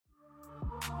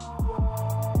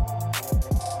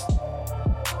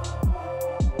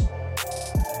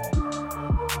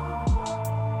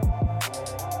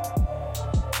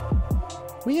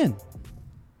We in.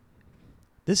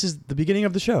 This is the beginning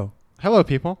of the show. Hello,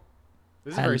 people.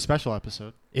 This is a very special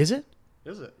episode. Is it?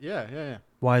 Is it? Yeah.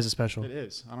 Why is it special? It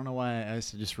is. I don't know why I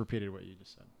just repeated what you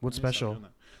just said. What's special?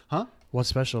 Huh? What's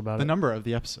special about The it? number of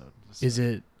the episode. Is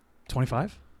it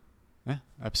 25? Yeah,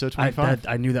 episode 25.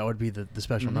 I knew that would be the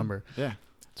special number. Yeah.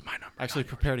 It's my number. Actually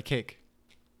prepared a cake.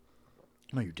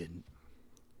 No, you didn't.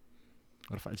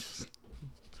 What if I just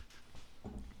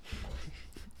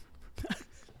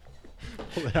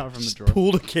pull it out from the drawer?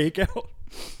 Pulled a cake out.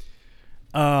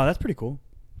 That's pretty cool.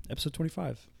 Episode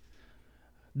 25.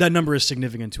 That number is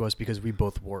significant to us because we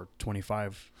both wore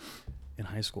 25 in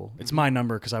high school. It's my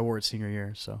number because I wore it senior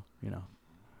year, so,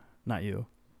 not you.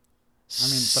 I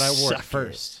mean, but I wore it Suck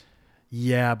first.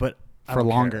 Yeah, but I For don't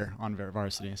longer care. on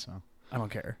varsity, so. I don't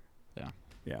care.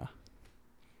 Yeah.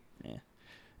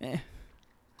 Yeah.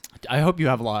 I hope you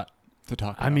have a lot to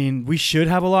talk about. I mean, we should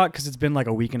have a lot because it's been like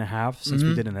a week and a half since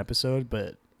we did an episode,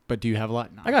 but do you have a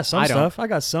lot? No. I got some stuff. I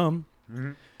got some.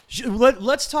 Mm-hmm.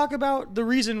 Let's talk about the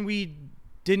reason we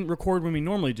didn't record when we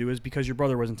normally do is because your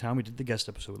brother was in town. We did the guest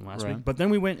episode last week, but then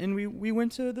we went and we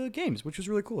went to the games, which was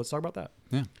really cool. Let's talk about that.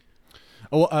 Yeah.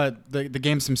 Oh, the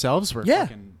games themselves were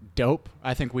fucking dope.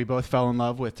 I think we both fell in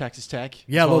love with Texas Tech.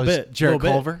 Yeah, a little bit. Jared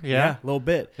Culver. Yeah, a little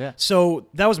bit. Yeah. So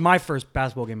that was my first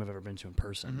basketball game I've ever been to in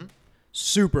person.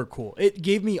 Super cool. It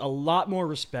gave me a lot more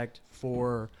respect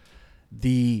for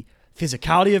the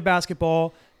physicality of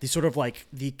basketball, the sort of like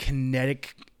the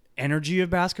kinetic energy of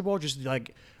basketball. Just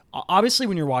like, obviously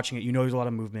when you're watching it, there's a lot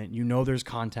of movement, there's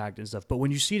contact and stuff. But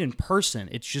when you see it in person,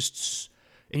 it's just,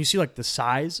 and you see like the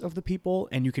size of the people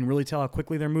and you can really tell how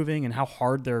quickly they're moving and how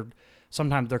hard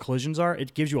sometimes their collisions are.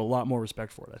 It gives you a lot more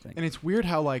respect for it, I think. And it's weird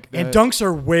how like and dunks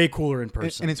are way cooler in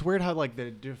person. And it's weird how like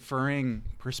the differing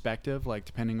perspective, like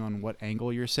depending on what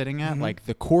angle you're sitting at, like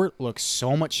the court looks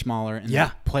so much smaller and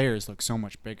the players look so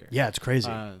much bigger. Yeah, it's crazy.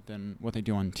 Than what they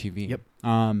do on TV. Yep.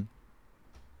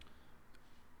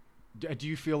 Do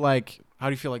you feel like, how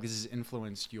do you feel like this has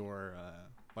influenced your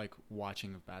like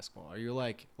watching of basketball? Are you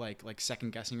like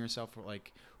second guessing yourself, or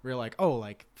like where you're like, oh,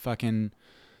 like fucking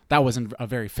that wasn't a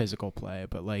very physical play,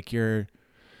 but like you're.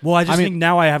 Well, I think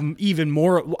now I have even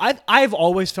more. I've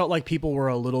always felt like people were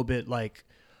a little bit like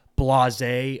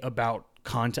blasé about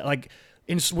content. Like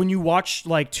when you watch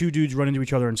like two dudes run into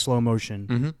each other in slow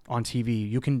motion on TV,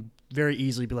 you can very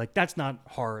easily be like, that's not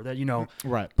hard,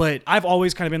 Right. But I've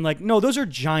always kind of been like, no, those are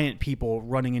giant people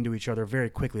running into each other very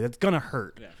quickly. That's gonna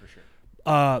hurt. Yeah, for sure.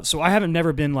 So I haven't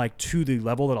never been like to the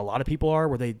level that a lot of people are,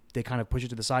 where they kind of push it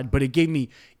to the side. But it gave me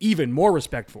even more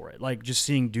respect for it, like just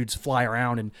seeing dudes fly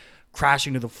around and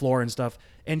crashing to the floor and stuff,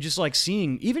 and just like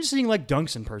seeing like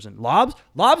dunks in person,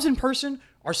 lobs in person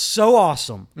are so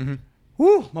awesome.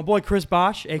 Woo, my boy Chris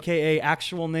Bosh, aka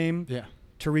actual name,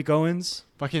 Tariq Owens.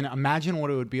 Fucking imagine what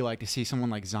it would be like to see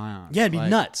someone like Zion. Yeah, it'd be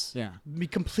nuts. Yeah, it'd be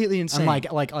completely insane.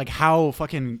 And like how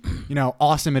fucking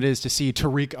awesome it is to see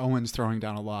Tariq Owens throwing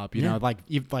down a lob. You know,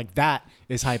 like that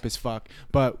is hype as fuck.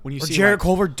 But when you see Jared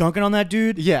Culver dunking on that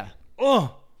dude, he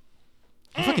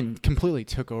fucking completely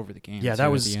took over the game. Yeah,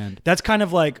 that was at the end. That's kind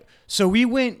of like, so we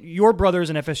went. Your brother's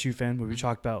an FSU fan, what we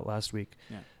talked about last week,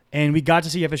 and we got to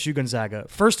see FSU Gonzaga.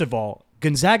 First of all,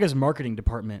 Gonzaga's marketing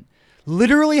department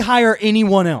literally hire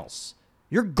anyone else.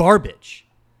 You're garbage.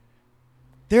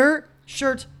 Their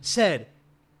shirt said,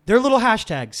 their little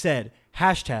hashtag said,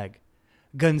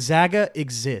 Gonzaga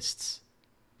exists.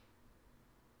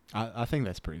 I think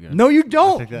that's pretty good. No, you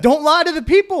don't. Don't lie to the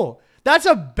people. That's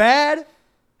a bad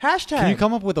hashtag. Can you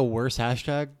come up with a worse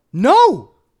hashtag?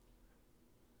 No.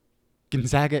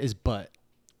 Gonzaga is butt.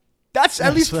 That's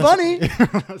at least funny.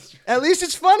 At least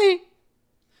it's funny.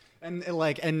 And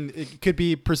it could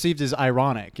be perceived as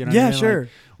ironic, Yeah, what I mean? sure. Like,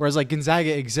 whereas like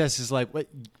Gonzaga exists is like, what,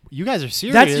 you guys are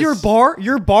serious? That's your bar.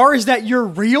 Your bar is that you're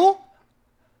real.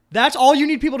 That's all you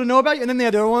need people to know about you. And then the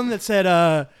other one that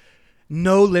said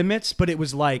no limits, but it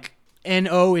was like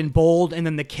NO in bold, and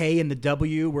then the K and the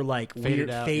W were like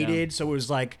faded. So it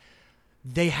was like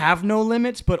they have no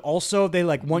limits, but also they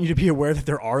like want you to be aware that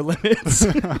there are limits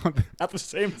at the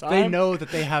same time. They know that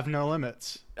they have no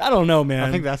limits. I don't know, man.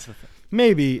 I think that's the thing.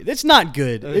 Maybe. It's not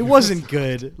good. It wasn't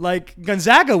good. Like,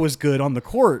 Gonzaga was good on the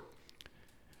court,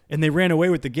 and they ran away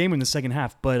with the game in the second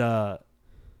half. But,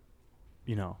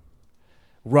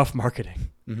 rough marketing.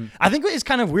 I think it's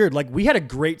kind of weird. Like, we had a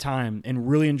great time and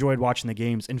really enjoyed watching the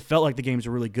games and felt like the games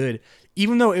were really good,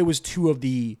 even though it was two of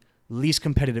the least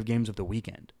competitive games of the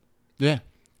weekend. Yeah.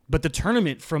 But the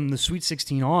tournament from the Sweet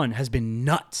 16 on has been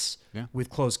nuts with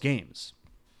close games.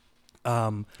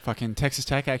 Fucking Texas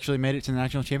Tech actually made it to the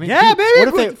national championship. Yeah, baby. What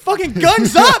if they fucking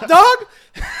guns up, dog?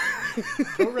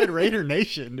 Go Red Raider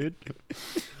Nation, dude.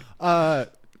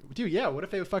 Dude, yeah. What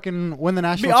if they fucking win the It'd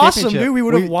national be awesome, championship? dude. We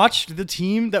would have watched the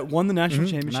team that won the national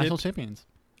Mhm, championship national champions.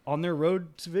 on their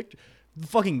road to victory.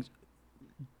 Fucking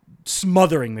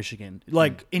smothering Michigan.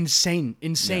 Like, insane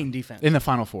defense. In the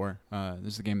Final Four.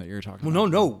 This is the game that you're talking Well,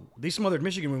 about. no. They smothered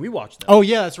Michigan when we watched them. Oh,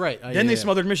 yeah, that's right. Then they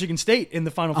smothered Michigan State in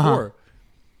the Final Four.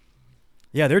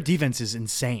 Yeah, their defense is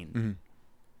insane. Mm-hmm.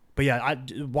 But yeah,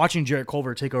 watching Jarrett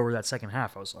Culver take over that second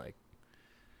half, I was like,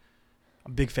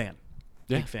 I'm a big fan.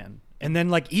 Yeah. Big fan. And then,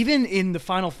 like, even in the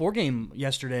Final Four game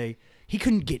yesterday, he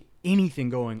couldn't get anything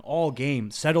going all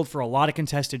game. Settled for a lot of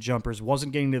contested jumpers,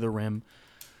 wasn't getting to the rim.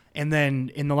 And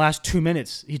then in the last 2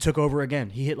 minutes, he took over again.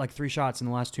 He hit like 3 shots in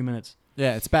the last 2 minutes.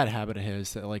 Yeah, it's a bad habit of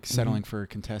his, that like settling for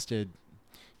contested,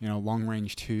 long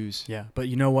range twos. Yeah, but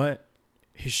you know what?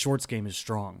 His shorts game is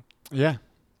strong. Yeah.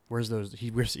 Where's those?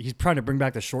 He's trying to bring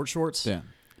back the short shorts. Yeah.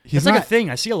 It's like a thing.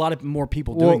 I see a lot of more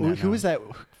people doing that. Who now. was that?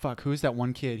 Fuck, who was that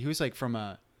one kid? He was like from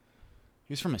a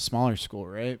smaller school,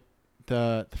 right?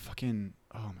 The fucking,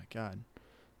 oh my God.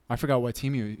 I forgot what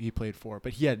team he played for,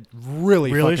 but he had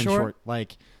really fucking short,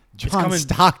 like John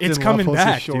Stockton. It's coming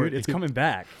back, short. dude. It's coming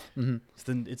back.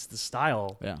 Mm-hmm. It's the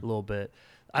style a little bit.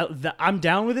 I'm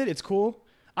down with it. It's cool.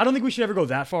 I don't think we should ever go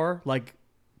that far. Like,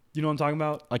 you know what I'm talking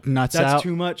about? Like nuts That's out.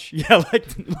 too much. Yeah,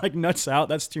 like nuts out.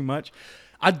 That's too much.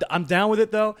 I'm down with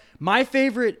it though. My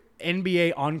favorite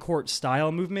NBA on-court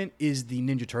style movement is the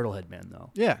Ninja Turtle headband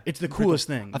though. Yeah. It's the coolest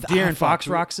thing. Fuck, De'Aaron Fox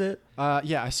rocks it.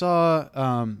 Yeah, I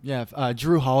saw.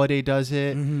 Drew Holiday does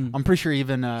it. Mm-hmm. I'm pretty sure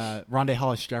even Rondé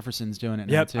Hollis Jefferson's doing it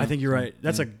now Yep, too. I think you're right.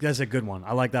 That's a good one.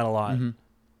 I like that a lot. Mm-hmm.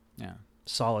 Yeah.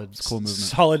 Solid, cool movement.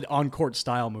 Solid on-court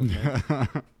style movement.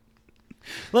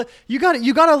 Look, you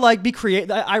gotta like be creative.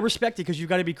 I respect it because you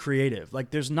got to be creative. Like,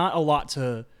 there's not a lot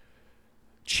to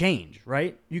change,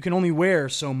 right? You can only wear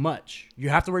so much. You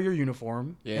have to wear your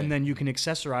uniform, and then you can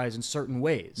accessorize in certain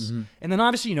ways. Mm-hmm. And then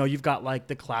obviously, you've got like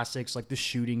the classics, like the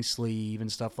shooting sleeve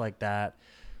and stuff like that,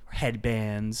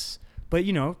 headbands. But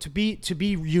to be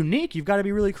unique, you've got to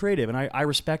be really creative, and I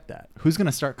respect that. Who's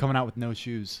gonna start coming out with no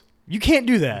shoes? You can't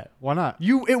do that. Why not?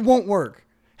 It won't work.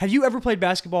 Have you ever played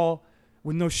basketball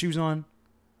with no shoes on?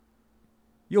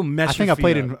 You'll mess. I think your I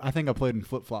played feet up. I think I played in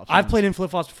flip flops. I've played in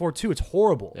flip flops before too. It's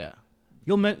horrible. Yeah.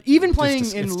 You'll even playing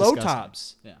It's in low disgusting.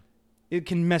 tops. Yeah. It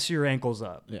can mess your ankles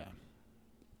up. Yeah.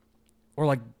 Or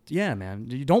like, yeah, man,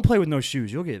 you don't play with no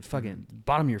shoes. You'll get fucking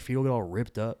bottom of your feet will get all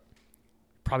ripped up.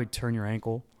 Probably turn your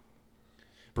ankle.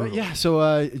 But yeah,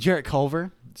 so Jarrett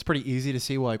Culver, it's pretty easy to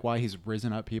see why he's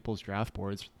risen up people's draft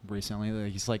boards recently.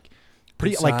 Like, he's like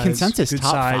pretty Good like size, consensus good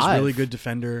top size, 5. really good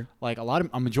defender. Like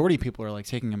a majority of people are like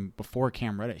taking him before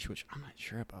Cam Reddish, which I'm not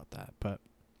sure about that, but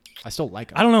I still like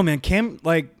him. I don't know, man.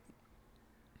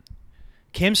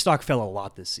 Cam's stock fell a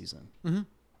lot this season. Mm-hmm.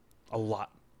 A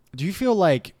lot. Do you feel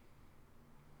like?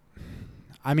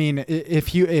 I mean, if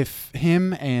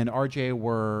him and RJ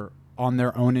were on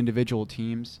their own individual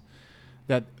teams,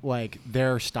 that like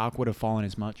their stock would have fallen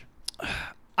as much.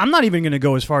 I'm not even going to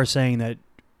go as far as saying that.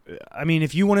 I mean,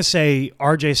 if you want to say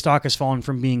RJ stock has fallen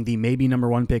from being the maybe number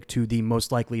 1 pick to the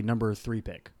most likely number 3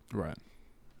 pick, Right.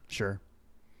 sure.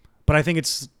 But I think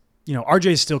it's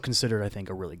RJ is still considered, I think,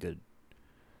 a really good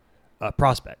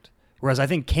prospect. Whereas I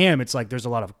think Cam, it's like there's a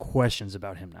lot of questions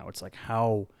about him now. It's like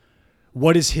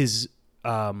what is his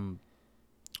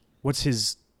what's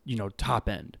his top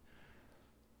end?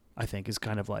 I think is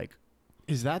kind of like.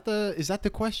 Is that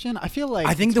the question? I feel like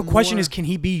I think the question is, can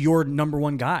he be your number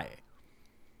 1 guy?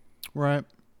 Right.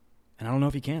 And I don't know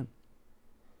if he can.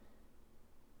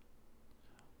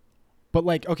 But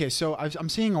like, okay, so I'm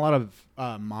seeing a lot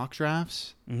of mock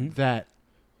drafts that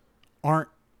aren't.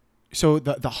 So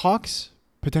the Hawks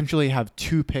potentially have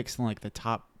 2 picks in like the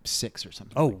top 6 or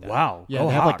something. Oh like that. wow! Yeah, Go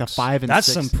they have like the Hawks. 5 and That's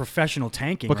 6. some professional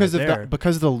tanking because right of there.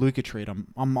 because of the Luka trade.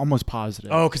 I'm almost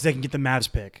positive. Oh, because they can get the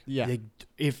Mavs pick. Yeah.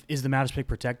 Is the Mavs pick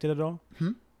protected at all?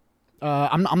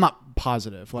 I'm not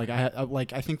positive. Like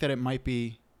I think that it might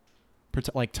be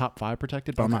like top 5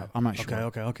 protected, but I'm not sure.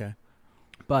 Okay.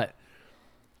 But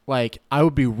like I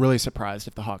would be really surprised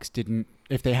if the Hawks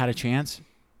if they had a chance,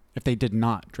 if they did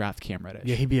not draft Cam Reddish.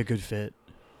 Yeah, he'd be a good fit.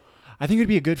 I think it'd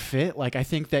be a good fit. Like I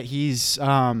think that he's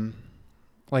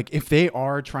like if they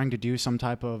are trying to do some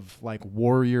type of like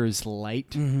Warriors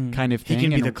light kind of thing, He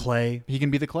can be the Clay. He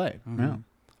can be the Clay. Mm-hmm. Yeah.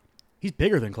 He's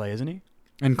bigger than Clay, isn't he?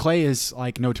 And Clay is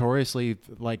like notoriously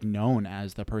like known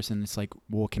as the person that's like,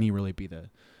 well, can he really be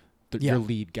your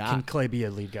lead guy? Can Clay be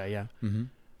a lead guy? Yeah. Mm-hmm.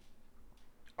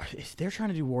 If they're trying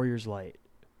to do Warriors light,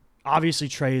 obviously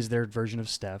Trey is their version of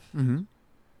Steph. Mm-hmm.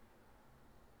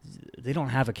 They don't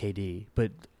have a KD,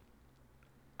 but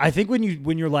I think when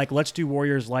you're like, let's do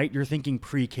Warriors light, you're thinking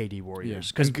pre-KD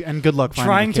Warriors. Because and good luck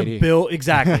trying finding to build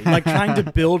exactly like trying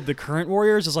to build the current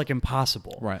Warriors is like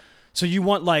impossible. Right. So you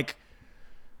want like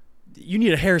you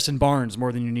need a Harrison Barnes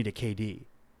more than you need a KD,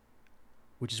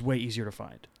 which is way easier to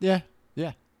find. Yeah.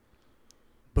 Yeah.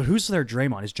 But who's their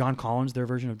Draymond? Is John Collins their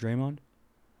version of Draymond?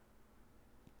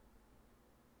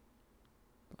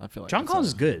 I feel like John Collins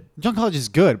is good. John Collins is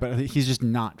good, but he's just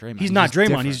not Draymond. He's not Draymond.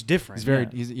 Different. He's different. He's very.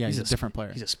 He's a different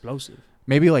player. He's explosive.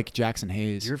 Maybe like Jackson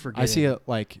Hayes. You're forgetting. I see it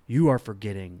like You are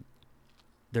forgetting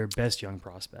their best young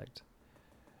prospect.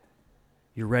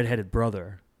 Your redheaded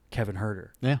brother, Kevin Huerter.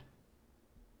 Yeah.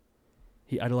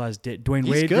 He idolized Dwayne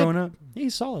He's Wade good. growing up.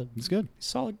 He's solid. He's good. He's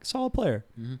solid player.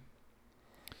 Mm-hmm.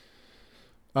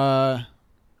 But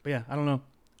yeah, I don't know.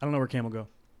 I don't know where Cam will go.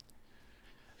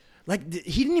 Like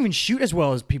he didn't even shoot as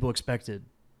well as people expected.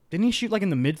 Didn't he shoot like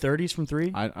in the mid-30s from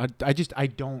three? I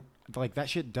don't like that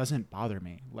shit. Doesn't bother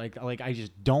me. Like I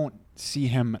just don't see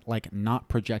him like not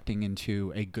projecting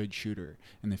into a good shooter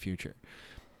in the future.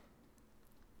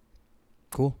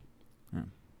 Cool.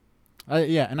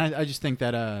 Yeah, and I just think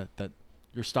that that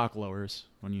your stock lowers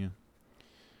when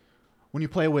you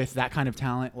play with that kind of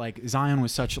talent. Like Zion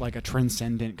was such like a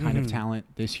transcendent kind of talent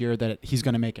this year that he's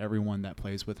going to make everyone that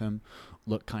plays with him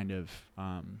look kind of.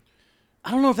 I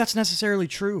don't know if that's necessarily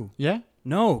true. Yeah.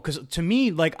 No, because to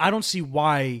me, like I don't see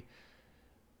why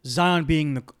Zion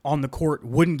being on the court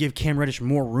wouldn't give Cam Reddish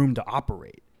more room to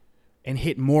operate and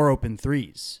hit more open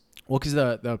threes. Well, because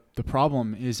the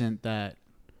problem isn't that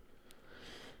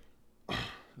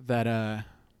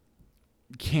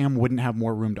Cam wouldn't have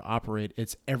more room to operate.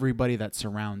 It's everybody that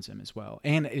surrounds him as well.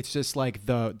 And it's just like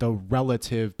the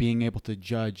relative being able to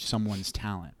judge someone's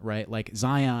talent, right? Like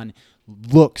Zion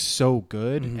looks so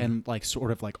good and like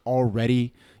sort of like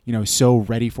already, so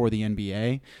ready for the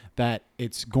NBA that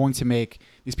it's going to make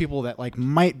these people that like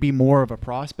might be more of a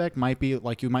prospect, might be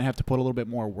like you might have to put a little bit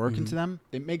more work into them.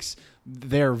 It makes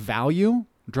their value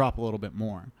drop a little bit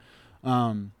more.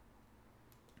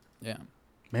 Yeah.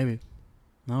 Maybe.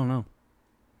 I don't know.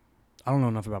 I don't know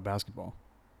enough about basketball.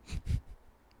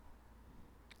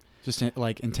 Just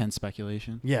like intense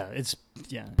speculation. Yeah, it's a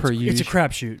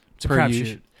crapshoot. It's a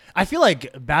crapshoot. I feel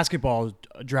like basketball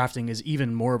drafting is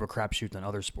even more of a crapshoot than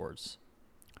other sports.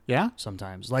 Yeah?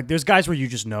 Sometimes. Like there's guys where you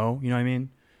just know, you know what I mean?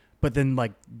 But then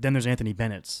there's Anthony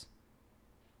Bennett's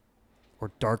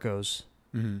or Darko's.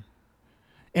 Mm-hmm.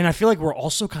 And I feel like we're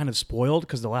also kind of spoiled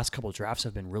because the last couple of drafts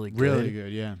have been really good. Really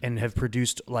good, yeah. And have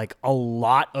produced like a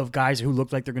lot of guys who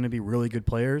look like they're going to be really good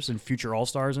players and future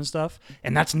all-stars and stuff.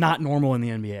 And that's not normal in the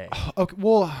NBA. Okay,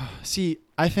 well, see,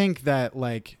 I think that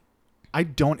like I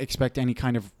don't expect any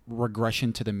kind of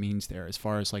regression to the means there as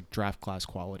far as like draft class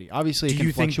quality. Obviously, it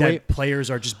can fluctuate. Do you think that players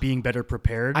are just being better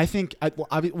prepared? I think I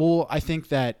think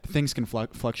that things can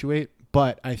fluctuate,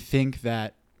 but I think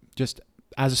that just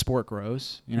as a sport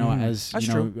grows, as That's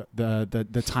true.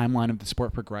 the timeline of the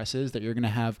sport progresses, that you're going to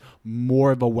have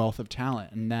more of a wealth of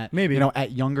talent, and that maybe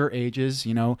at younger ages,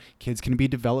 kids can be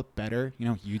developed better.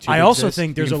 YouTube. I also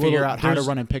think there's you a can figure little out how to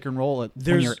run and pick and roll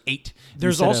when you're 8.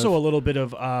 There's also a little bit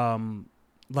of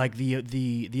like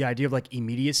the idea of like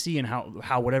immediacy and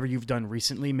how whatever you've done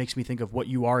recently makes me think of what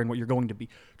you are and what you're going to be.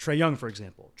 Trae Young, for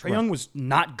example. Trae Young was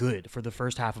not good for the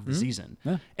first half of the season.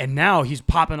 Yeah. And now he's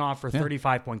popping off for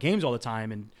 35-point games all the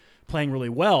time and playing really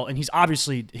well. And he's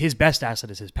obviously, his best asset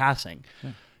is his passing.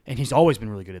 Yeah. And he's always been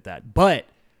really good at that. But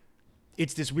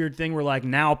it's this weird thing where like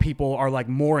now people are like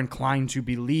more inclined to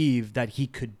believe that he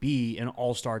could be an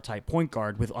all-star type point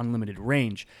guard with unlimited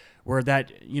range, where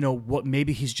that,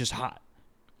 maybe he's just hot.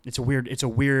 It's a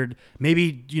weird,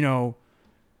 maybe,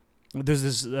 there's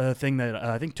this thing that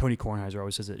I think Tony Kornheiser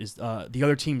always says it, is the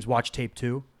other teams watch tape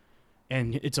too.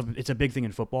 And it's a big thing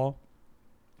in football.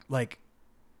 Like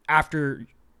after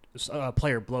a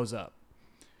player blows up,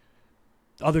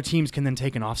 other teams can then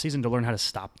take an offseason to learn how to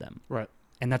stop them. Right.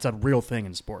 And that's a real thing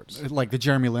in sports. Like the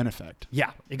Jeremy Lin effect.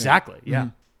 Yeah, exactly. Yeah. Mm-hmm.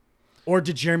 Or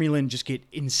did Jeremy Lin just get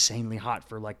insanely hot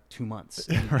for like 2 months?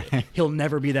 Right. He'll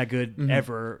never be that good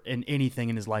ever in anything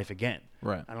in his life again.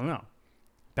 Right. I don't know.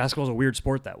 Basketball's a weird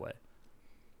sport that way.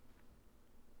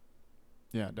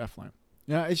 Yeah, definitely.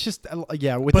 Yeah, it's just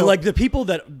but like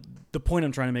the point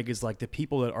I'm trying to make is like the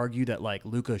people that argue that like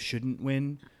Luka shouldn't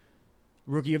win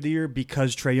Rookie of the Year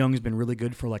because Trae Young has been really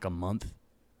good for like a month.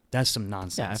 That's some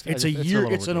nonsense. Yeah,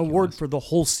 it's an award for the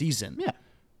whole season. Yeah.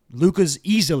 Luka's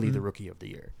easily the Rookie of the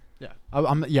Year. Yeah,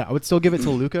 I would still give it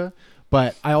to Luka,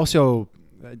 but I also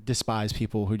despise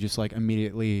people who just like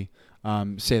immediately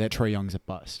say that Trae Young's a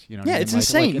bust. You know? What I Yeah, mean? it's Like,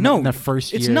 insane. in No, in the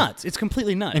first it's year. nuts. It's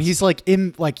completely nuts. And he's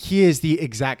he is the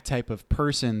exact type of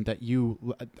person that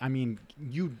you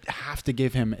have to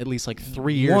give him at least like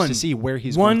 3 years to see where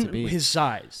he's going to be. His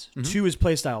size. 2, his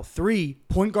play style. 3,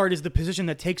 point guard is the position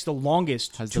that takes the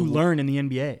longest to learn in the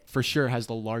NBA. For sure has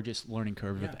the largest learning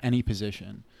curve of any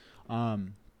position.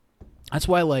 That's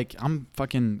why like I'm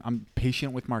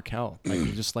patient with Markelle.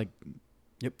 Like just like,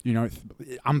 yep. You know,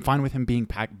 I'm fine with him being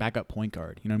backup point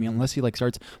guard. You know what I mean? Unless he like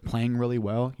starts playing really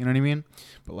well. You know what I mean?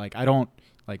 But like I don't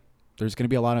like. There's gonna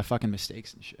be a lot of fucking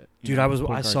mistakes and shit. Dude, I was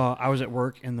at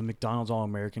work and the McDonald's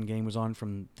All-American game was on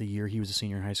from the year he was a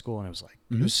senior in high school, and it was like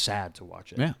it was sad to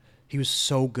watch it. Yeah, he was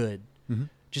so good.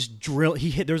 Just drill.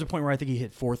 There was a point where I think he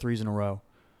hit 4 threes in a row.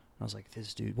 I was like,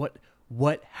 this dude,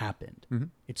 what happened?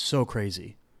 It's so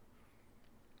crazy.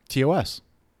 TOS.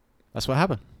 That's what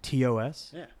happened.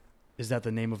 TOS. Yeah. Is that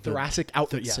the name of the thoracic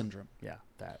outlet syndrome? Yeah,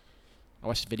 that. I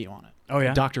watched a video on it. Oh yeah.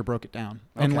 The doctor broke it down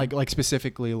and like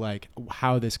specifically like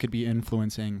how this could be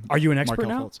influencing. Are you an expert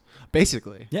Markelle now? Fultz.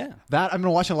 Basically. Yeah. That I've been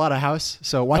watching a lot of House,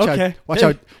 so watch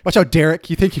out, Derek.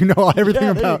 You think you know everything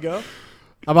about? There you go.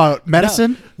 About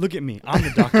medicine? No, look at me. I'm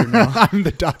the doctor now. I'm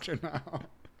the doctor now.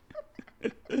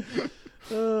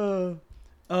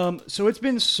 So it's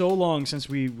been so long since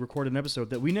we recorded an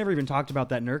episode that we never even talked about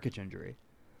that Nurkic injury.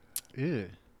 Yeah.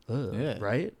 Yeah.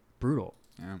 Right? Brutal.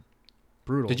 Yeah.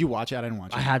 Brutal. Did you watch it? I didn't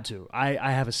watch it. I had to.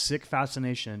 I have a sick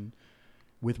fascination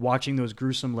with watching those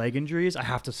gruesome leg injuries. I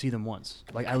have to see them once.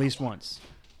 Like at least once.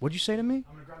 What'd you say to me?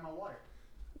 I'm gonna grab my water.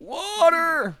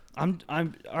 Water.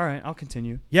 I'm all right. I'll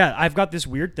continue. Yeah, I've got this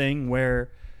weird thing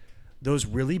where those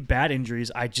really bad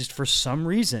injuries, I just for some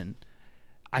reason,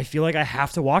 I feel like I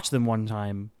have to watch them one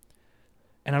time,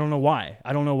 and I don't know why.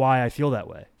 I don't know why I feel that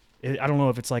way. I don't know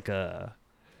if it's like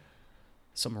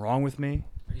something wrong with me.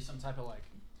 Are you some type of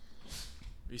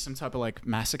like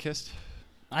masochist?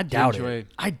 I doubt it.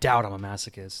 I doubt I'm a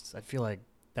masochist. I feel like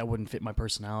that wouldn't fit my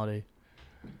personality.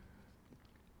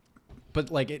 But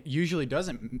like it usually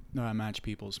doesn't match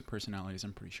people's personalities.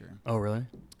 I'm pretty sure. Oh really?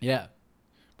 Yeah.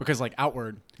 Because like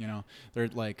outward, you know, they're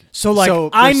like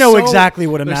I know exactly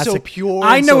what a masochist. So pure.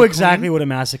 I know exactly what a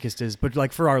masochist is, but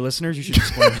like for our listeners, you should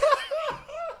explain.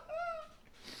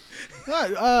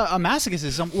 A masochism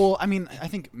is well, I mean, I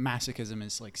think masochism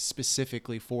is like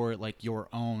specifically for like your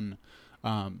own,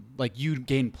 like you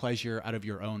gain pleasure out of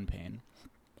your own pain.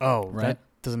 Oh, right. That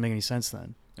doesn't make any sense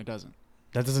then. It doesn't.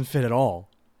 That doesn't fit at all.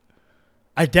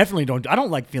 I definitely don't. I don't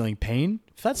like feeling pain.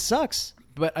 That sucks.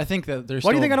 But I think that there's.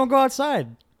 Why do you think I don't go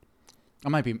outside? I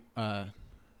might be. I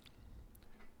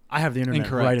have the internet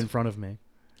incorrect. right in front of me.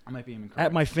 I might be incorrect.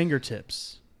 At my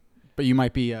fingertips. But you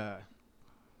might be.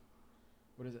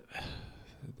 What is it?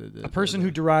 A person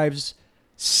who derives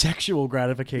sexual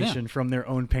gratification from their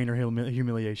own pain or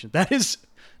humiliation. That is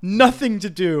nothing to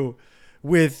do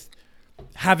with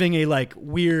having a like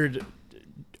weird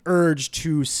urge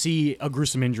to see a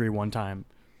gruesome injury one time.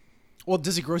 Well,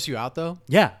 does it gross you out though?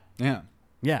 Yeah. Yeah.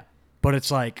 Yeah. But it's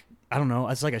like, I don't know.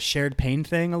 It's like a shared pain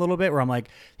thing a little bit where I'm like,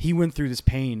 he went through this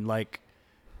pain. Like,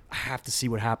 I have to see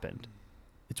what happened.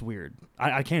 It's weird.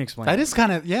 I can't explain. That is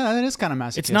kind of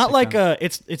masochistic. It's not like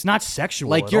it's not sexual.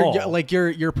 Like at you're all.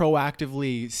 you're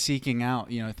proactively seeking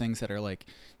out, you know, things that are like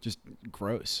just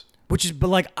gross. But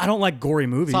like I don't like gory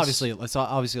movies. It's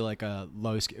obviously like a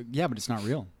low. Yeah, but it's not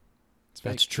real. It's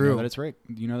fake. That's true. You know that it's fake.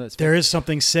 You know that's. There is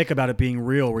something sick about it being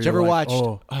real. Where Did you ever like,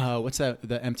 watch? Oh. What's that?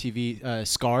 The MTV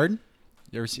Scarred.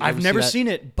 You ever I've never seen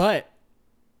it, but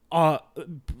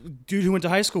dude who went to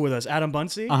high school with us, Adam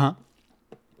Bunsey.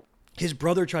 His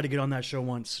brother tried to get on that show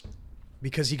once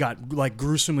because he got like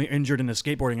gruesomely injured in a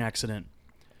skateboarding accident,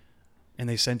 and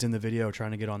they sent in the video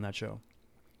trying to get on that show.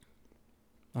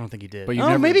 I don't think he did. But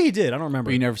maybe he did. I don't remember.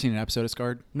 But you never seen an episode of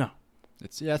Scarred? No.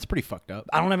 It's pretty fucked up.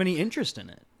 I don't have any interest in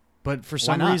it, but for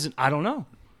some reason, I don't know.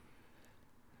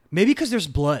 Maybe because there's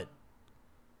blood.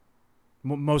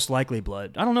 Most likely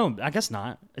blood. I don't know. I guess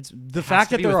not. It's the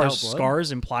fact that there are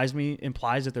scars implies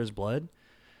that there's blood.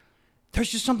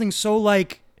 There's just something so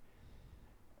like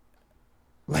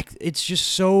it's just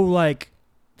so like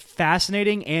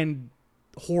fascinating and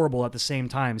horrible at the same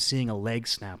time seeing a leg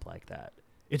snap like that.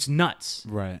 It's nuts.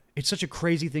 Right. It's such a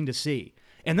crazy thing to see.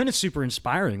 And then it's super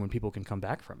inspiring when people can come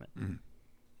back from it.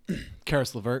 Mm-hmm.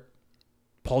 Karis LeVert.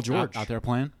 Paul George. Out there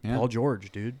playing. Yeah. Paul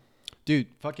George, dude. Dude,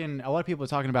 fucking a lot of people are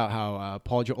talking about how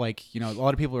Paul George, like, you know, a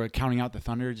lot of people are counting out the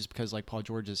Thunder just because, like, Paul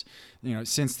George is, you know,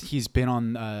 since he's been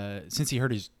on, since he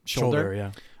hurt his shoulder,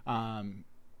 yeah.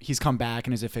 He's come back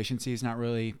and his efficiency is not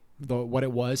really what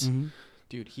it was. Mm-hmm.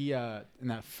 Dude, he, in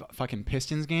that fucking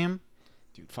Pistons game,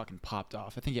 dude fucking popped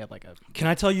off. I think he had like a. Can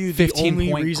I tell you the 15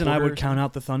 only point reason I quarter would or count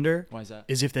out the Thunder Why is that?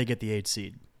 is if they get the 8th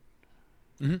seed.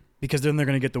 Mm-hmm. Because then they're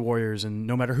going to get the Warriors, and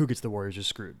no matter who gets the Warriors, you're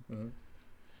screwed. Mm-hmm.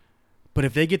 But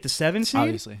if they get the 7th seed,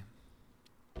 Obviously,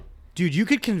 dude, you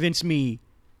could convince me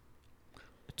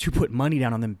to put money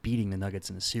down on them beating the Nuggets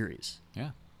in the series.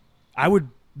 yeah. I would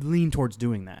lean towards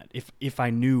doing that if I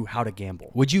knew how to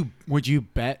gamble. Would you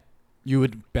bet? You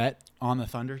would bet on the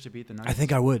Thunder to beat the Nuggets? I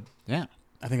think I would. Yeah.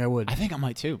 I think I would. I think I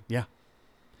might too. Yeah.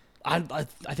 I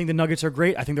think the Nuggets are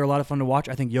great. I think they're a lot of fun to watch.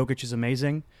 I think Jokic is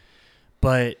amazing.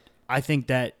 But I think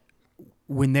that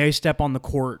when they step on the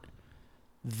court,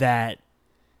 that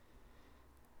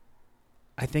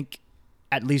I think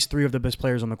at least 3 of the best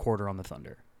players on the court are on the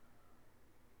Thunder.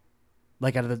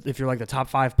 Like if you're like the top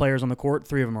 5 players on the court,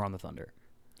 3 of them are on the Thunder.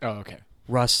 Oh, okay.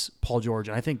 Russ, Paul George,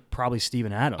 and I think probably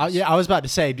Steven Adams. Yeah, I was about to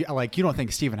say, like, you don't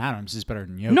think Steven Adams is better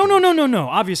than Jokic? No.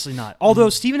 Obviously not. Although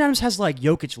Steven Adams has like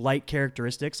Jokic-like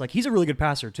characteristics. Like he's a really good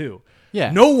passer too.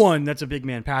 Yeah. No one that's a big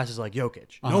man passes like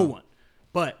Jokic. Uh-huh. No one.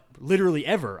 But literally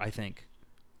ever, I think,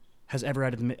 has ever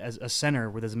had as a center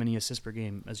with as many assists per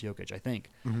game as Jokic, I think.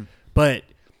 Mm-hmm. But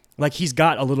like he's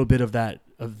got a little bit of that,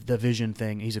 of the vision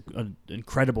thing. He's an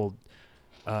incredible,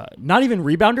 not even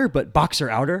rebounder, but boxer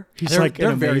outer.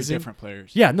 They're very different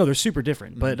players. Yeah, no, they're super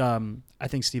different. Mm-hmm. But I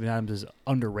think Steven Adams is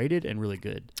underrated and really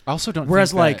good. I also don't.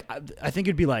 Whereas, think I think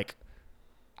it'd be like,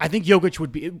 I think Jokic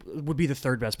would be the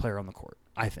 3rd best player on the court.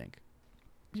 I think.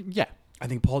 Yeah, I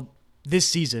think this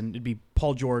season it'd be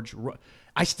Paul George.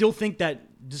 I still think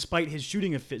that despite his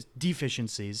shooting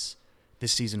deficiencies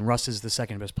this season, Russ is the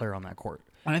 2nd best player on that court.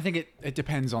 and I think it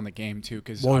depends on the game too,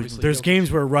 because There's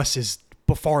games where Russ is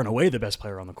far and away the best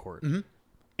player on the court,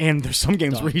 and there's some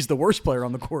games where he's the worst player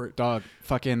on the court. Dog,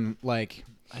 fucking like,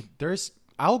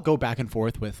 I'll go back and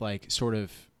forth with like sort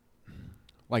of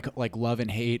like love and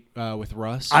hate with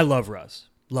Russ. I love Russ.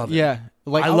 Love it. Yeah,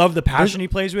 like I love the passion he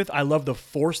plays with. I love the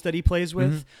force that he plays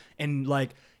with, and like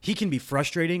he can be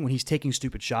frustrating when he's taking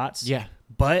stupid shots. Yeah,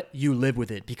 but you live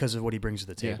with it because of what he brings to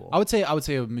the table. I would say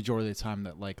a majority of the time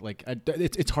that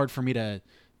it's hard for me to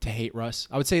hate Russ.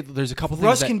 I would say there's a couple things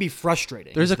Russ can be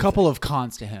frustrating. There's a couple of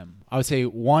cons to him. I would say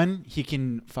one, he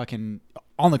can fucking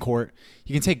on the court,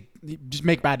 he can just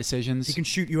make bad decisions. He can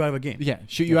shoot you out of a game. Yeah,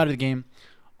 shoot you out of the game.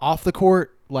 Off the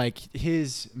court, like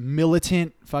his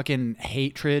militant fucking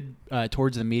hatred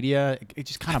towards the media, it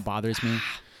just kind of bothers me.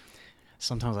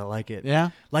 Sometimes I like it.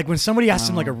 Yeah, like when somebody asks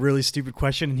him like a really stupid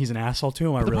question and he's an asshole to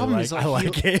him, I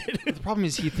like it. The problem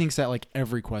is he thinks that like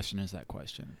every question is that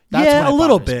question. That's a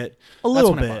little bit. That's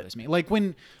when it bothers me. Like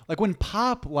when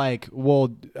Pop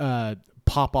will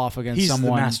pop off against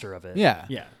someone. He's the master of it. Yeah,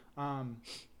 yeah.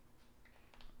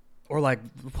 Or like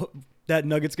that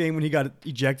Nuggets game when he got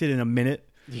ejected in a minute,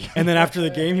 and then after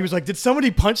the game he was like, "Did somebody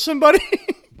punch somebody?"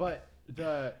 But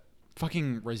the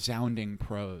fucking resounding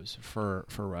pros for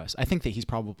Russ. I think that he's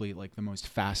probably like the most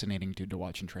fascinating dude to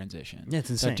watch in transition. Yeah, it's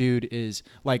insane. That dude is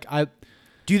like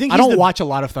Do you think I don't watch a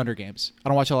lot of Thunder games.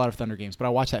 But I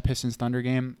watched that Pistons Thunder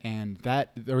game, and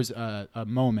there was a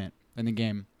moment in the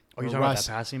game. Oh, you talking about that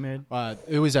pass he made?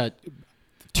 It was a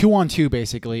 2-on-2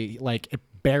 basically, like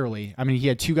barely. I mean, he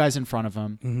had 2 guys in front of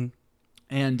him,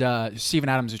 and Steven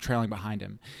Adams was trailing behind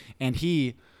him, and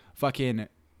he fucking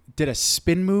did a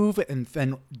spin move and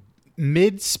then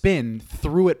mid-spin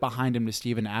threw it behind him to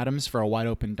Steven Adams for a wide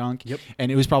open dunk. Yep.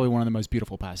 And it was probably one of the most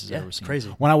beautiful passes I've ever seen. Crazy.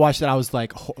 When I watched that, I was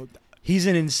like, he's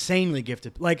an insanely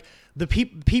gifted. Like the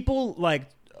people like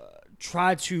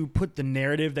try to put the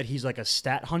narrative that he's like a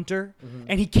stat hunter,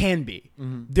 and he can be.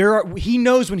 He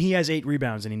knows when he has 8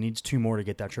 rebounds and he needs 2 more to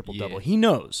get that triple double. He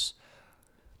knows.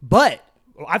 But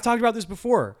I've talked about this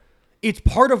before. It's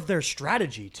part of their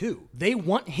strategy too. They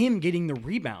want him getting the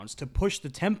rebounds to push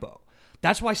the tempo.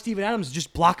 That's why Steven Adams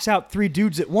just blocks out 3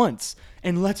 dudes at once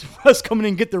and lets Russ come in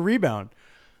and get the rebound.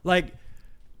 Like,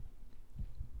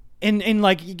 and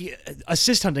like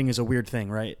assist hunting is a weird thing,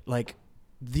 right? Like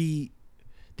the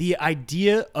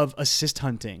idea of assist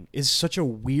hunting is such a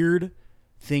weird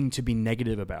thing to be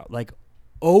negative about. Like,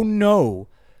 oh no,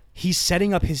 he's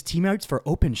setting up his teammates for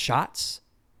open shots.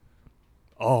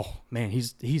 Oh man,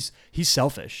 he's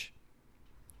selfish.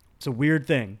 It's a weird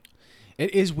thing.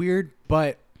 It is weird,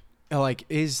 but like,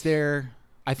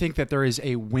 I think that there is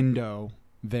a window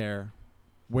there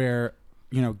where,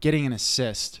 getting an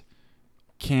assist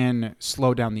can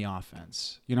slow down the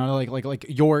offense. Like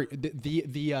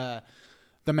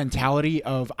the mentality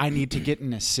of I need to get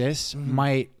an assist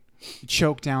might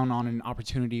choke down on an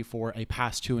opportunity for a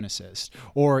pass to an assist,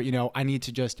 or I need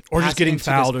to just getting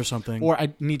fouled or something, or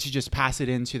I need to just pass it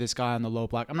into this guy on the low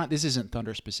block. This isn't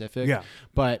Thunder specific, yeah,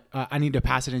 but I need to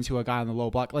pass it into a guy on the low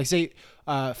block. Like say,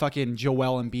 fucking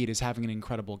Joel Embiid is having an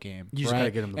incredible game, you just right?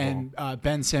 gotta get him the and ball.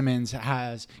 Ben Simmons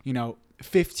has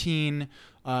 15.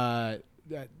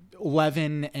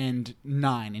 11 and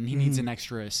 9, and he needs an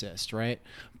extra assist, right?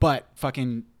 But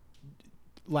fucking,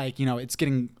 it's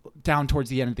getting down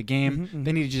towards the end of the game.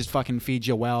 They need to just fucking feed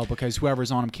Joel because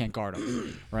whoever's on him can't guard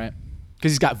him, right?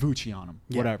 Because he's got Vucci on him,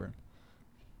 whatever.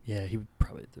 Yeah, he'd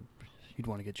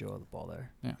want to get Joel the ball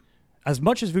there. Yeah. As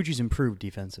much as Vucci's improved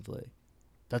defensively,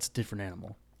 that's a different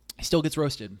animal. He still gets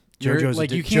roasted.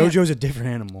 JoJo's a different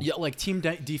animal. Yeah, team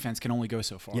defense can only go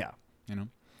so far. Yeah.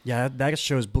 Yeah, that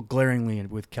shows glaringly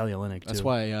with Kelly Olynyk too. That's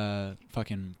why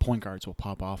fucking point guards will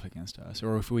pop off against us,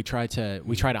 or if we try to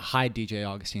hide DJ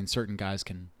Augustine, certain guys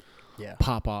can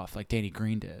pop off like Danny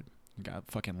Green did. He got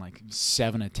fucking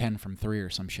 7 of 10 from 3 or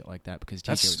some shit like that because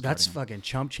DJ that's fucking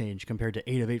chump change compared to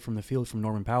 8 of 8 from the field from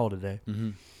Norman Powell today.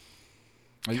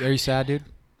 Are you sad, dude?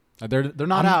 They're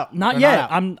not out. Not they're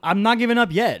yet. Not out. I'm not giving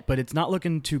up yet, but it's not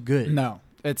looking too good. No,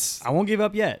 I won't give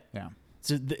up yet. Yeah.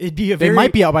 So it'd be they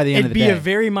might be out by the end of the day. It'd be a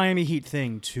very Miami Heat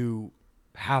thing to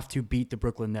have to beat the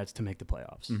Brooklyn Nets to make the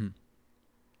playoffs.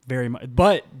 Very much,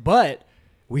 but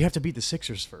we have to beat the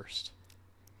Sixers first.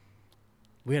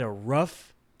 We had a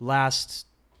rough last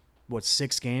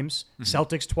 6 games?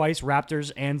 Celtics twice,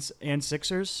 Raptors and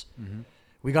Sixers.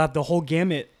 We got the whole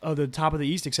gamut of the top of the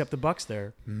East except the Bucks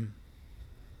there.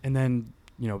 And then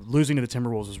losing to the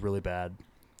Timberwolves was really bad.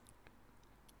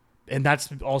 And that's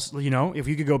also, if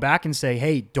you could go back and say,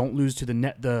 hey, don't lose to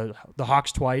the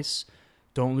Hawks twice,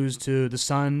 don't lose to the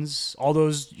Suns, all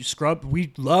those scrub.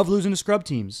 We love losing to scrub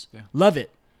teams. Yeah. Love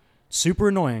it. Super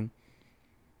annoying.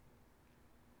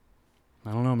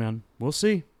 I don't know, man. We'll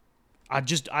see. I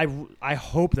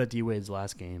hope that D Wade's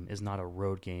last game is not a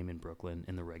road game in Brooklyn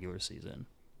in the regular season.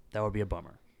 That would be a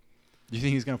bummer. You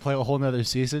think he's gonna play a whole nother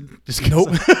season? Just nope.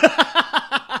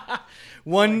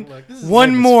 One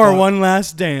more, one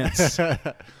last dance.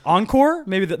 Encore?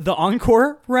 Maybe the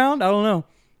encore round? I don't know.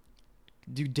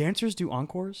 Do dancers do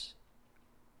encores?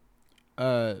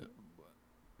 I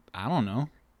don't know.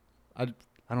 I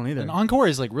don't either. An encore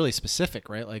is really specific,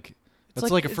 right? It's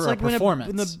like for a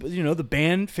performance. When the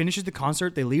band finishes the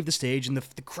concert, they leave the stage, and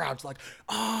the crowd's like,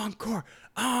 encore,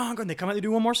 encore, and they come out and they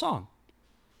do one more song.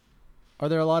 Are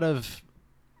there a lot of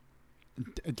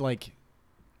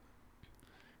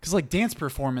because dance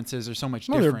performances are so much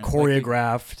different. They're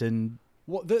choreographed and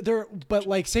but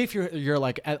say if you're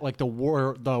at the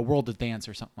world of dance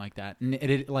or something like that, and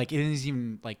it isn't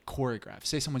even choreographed.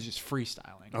 Say someone's just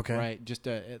freestyling, okay, right? Just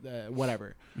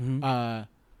whatever.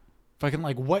 Fucking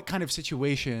what kind of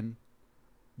situation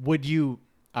would you?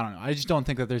 I don't know. I just don't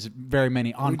think that there's very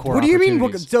many encore. What do you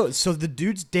mean? So the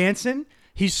dude's dancing.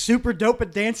 He's super dope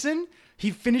at dancing. He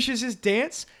finishes his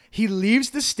dance. He leaves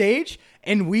the stage,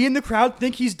 and we in the crowd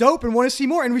think he's dope and want to see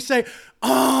more. And we say,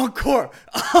 encore,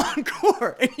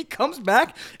 encore. And he comes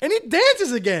back, and he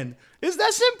dances again. It's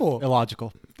that simple.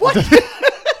 Illogical. What?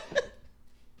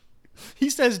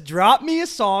 He says, drop me a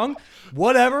song,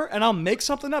 whatever, and I'll make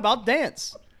something up. I'll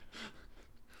dance.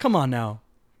 Come on now.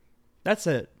 That's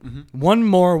it.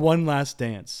 One last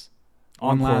dance.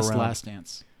 Last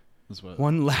dance.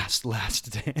 One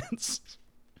last dance.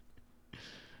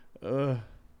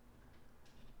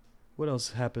 What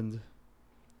else happened?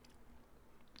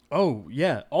 Oh,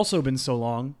 yeah. Also been so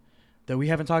long that we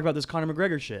haven't talked about this Conor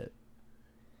McGregor shit.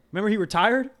 Remember he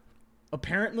retired?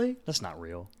 Apparently. That's not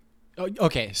real.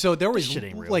 Okay, so there was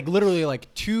literally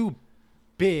 2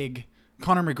 big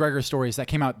Conor McGregor stories that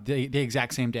came out the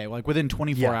exact same day, within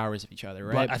 24 hours of each other,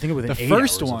 right? But I think it was within the 8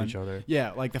 first hours one, of each other.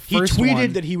 Yeah, the first one. He tweeted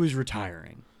one, that he was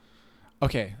retiring.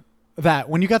 Okay. That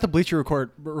when you got the Bleacher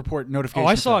Report notification. Oh,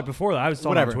 I saw it before that. I was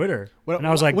on Twitter. And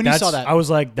I was like, when you saw that, I was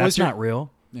like, that's not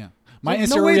real. Yeah. My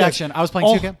instant reaction, I was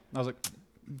playing 2K. I was like,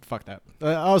 fuck that.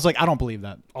 I was like, I don't believe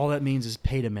that. All that means is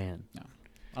pay to man. No.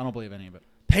 I don't believe any of it.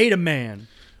 Pay to man.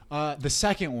 The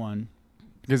second one,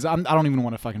 because I don't even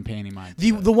want to fucking pay any mind.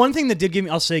 The one thing that did give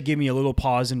me a little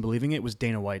pause in believing it was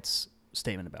Dana White's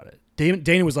statement about it.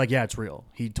 Dana was like, yeah, it's real.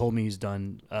 He told me he's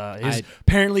done.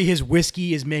 Apparently his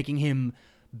whiskey is making him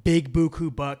big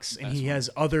buku bucks, and he has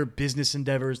other business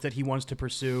endeavors that he wants to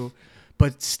pursue.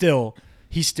 But still,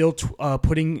 he's still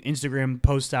putting Instagram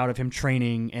posts out of him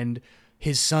training and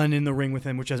his son in the ring with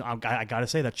him, which is, I gotta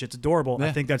say, that shit's adorable. Yeah.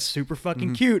 I think that's super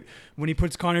fucking cute when he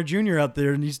puts Conor Jr. out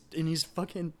there and he's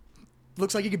fucking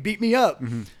looks like he could beat me up.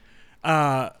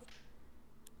 Yeah,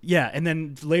 and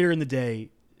then later in the day,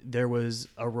 there was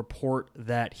a report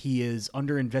that he is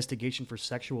under investigation for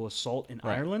sexual assault in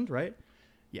Ireland, right?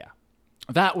 Yeah.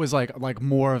 That was like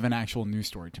more of an actual news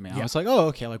story to me. I was like, oh,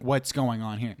 okay, like what's going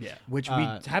on here? Yeah, which we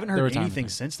haven't heard anything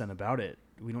since then about it.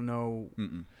 We don't know.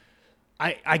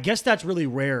 I guess that's really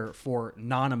rare for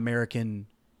non-American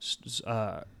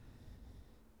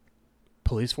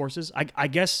police forces. I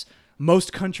guess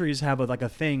most countries have a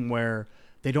thing where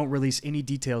they don't release any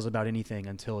details about anything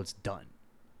until it's done.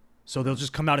 So they'll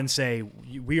just come out and say,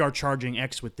 we are charging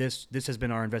X with this. This has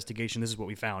been our investigation. This is what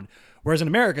we found. Whereas in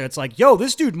America, it's like, yo,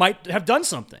 this dude might have done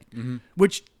something,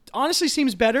 which honestly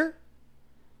seems better.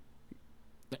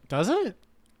 Does it?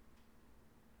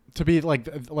 To be like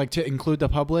to include the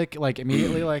public like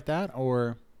immediately like that,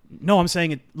 or no? I'm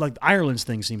saying it like Ireland's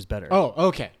thing seems better. Oh,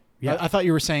 okay. Yeah, I thought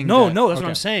you were saying no. that, That's what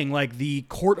I'm saying. Like the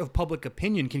court of public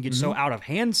opinion can get so out of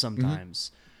hand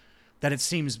sometimes that it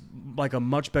seems like a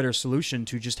much better solution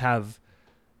to just have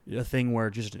a thing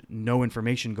where just no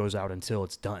information goes out until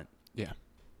it's done. Yeah.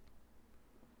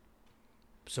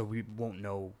 So we won't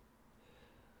know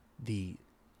the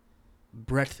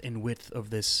breadth and width of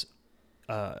this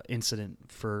incident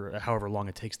for however long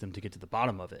it takes them to get to the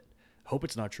bottom of it. Hope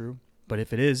it's not true, but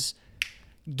if it is,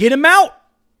 get him out.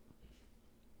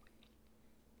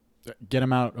 Get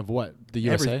him out of what? The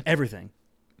USA? Everything.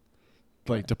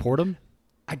 Like deport him?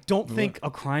 I don't think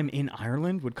a crime in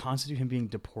Ireland would constitute him being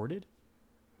deported.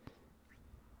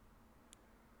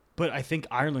 But I think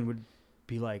Ireland would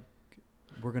be like,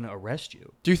 we're going to arrest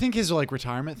you. Do you think his like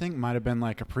retirement thing might have been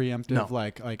like a preemptive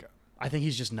like I think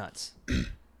he's just nuts.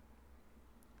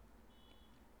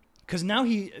 Because now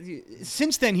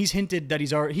since then he's hinted that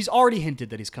he's already hinted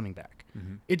that he's coming back.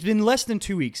 It's been less than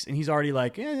 2 weeks and he's already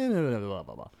like blah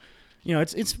blah blah. You know,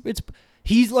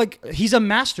 he's a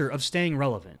master of staying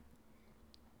relevant.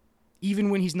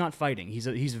 Even when he's not fighting,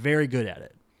 he's very good at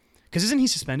it. Because isn't he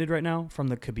suspended right now from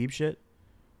the Khabib shit?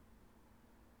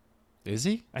 Is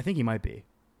he? I think he might be.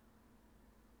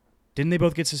 Didn't they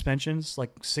both get suspensions,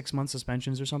 like 6-month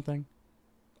suspensions or something?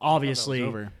 Obviously,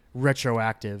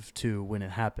 retroactive to when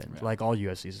it happened, like all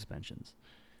UFC suspensions.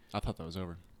 I thought that was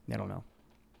over. I don't know.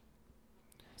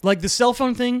 Like the cell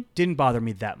phone thing didn't bother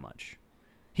me that much.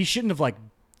 He shouldn't have like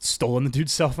stolen the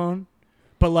dude's cell phone.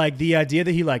 But like the idea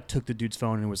that he like took the dude's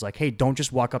phone and was like, hey, don't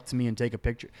just walk up to me and take a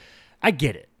picture. I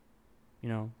get it. You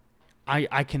know,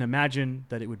 I can imagine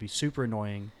that it would be super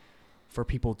annoying for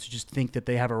people to just think that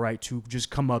they have a right to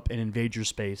just come up and invade your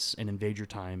space and invade your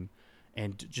time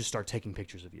and just start taking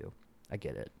pictures of you. I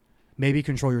get it. Maybe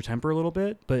control your temper a little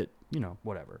bit, but you know,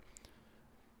 whatever.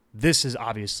 This is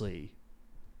obviously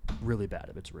really bad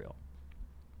if it's real.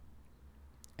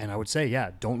 And I would say, yeah,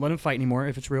 don't let him fight anymore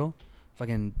if it's real.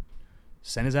 Fucking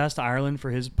send his ass to Ireland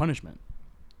for his punishment.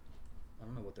 I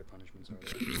don't know what their punishments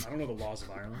are. I don't know the laws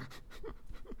of Ireland.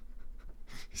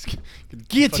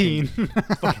 Guillotine.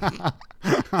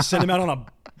 Fucking send him out on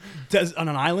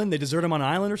an island. They desert him on an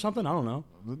island or something. I don't know.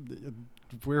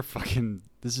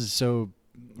 This is so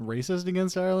racist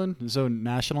against Ireland. So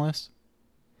nationalist.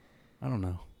 I don't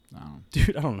know. No.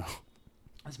 Dude, I don't know.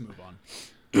 Let's move on.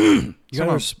 You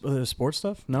got other sports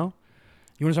stuff? No?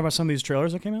 You want to talk about some of these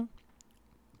trailers that came out?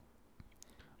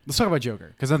 Let's talk about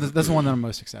Joker, because that's the one that I'm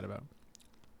most excited about.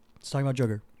 Let's talk about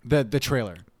Joker. The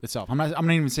trailer itself. I'm not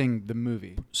even saying the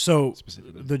movie. So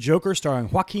the Joker starring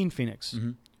Joaquin Phoenix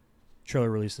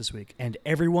trailer released this week, and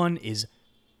everyone is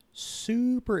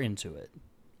super into it.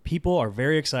 People are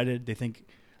very excited. They think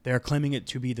they are claiming it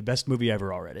to be the best movie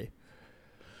ever already.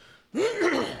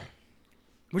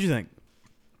 What do you think?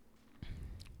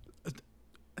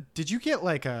 Did you get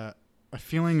like a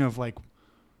feeling of like?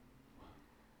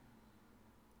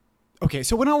 Okay,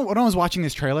 so when I was watching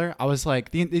this trailer, I was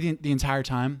like the entire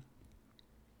time,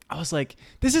 I was like,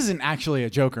 this isn't actually a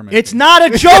Joker movie. It's not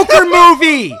a Joker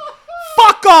movie.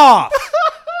 Fuck off.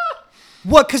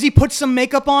 What? Because he put some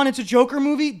makeup on? It's a Joker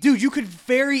movie, dude. You could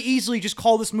very easily just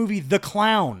call this movie The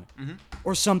Clown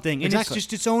or something, and it's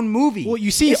just its own movie. Well, you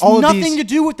see, it's all of nothing these to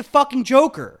do with the fucking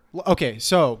Joker. Okay,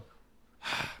 so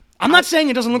I'm not saying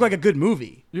it doesn't look like a good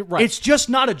movie. You're right. It's just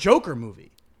not a Joker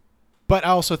movie. But I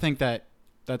also think that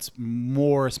that's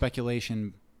more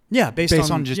speculation. Yeah, based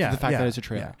on just the fact that it's a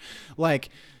trailer. Yeah. Like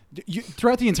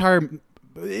throughout the entire,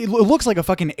 it looks like a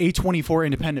fucking A24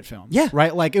 independent film. Yeah,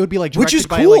 right. Like it would be like which is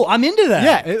by, cool. Like, I'm into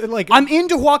that. Yeah, I'm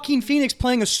into Joaquin Phoenix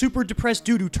playing a super depressed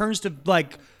dude who turns to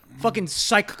like fucking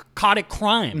psychotic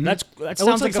crime. That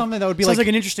sounds like something that would be sounds like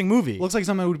an interesting movie. Looks like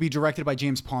something that would be directed by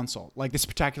James Ponsel, like the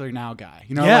Spectacular Now guy.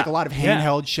 You know, Yeah. like a lot of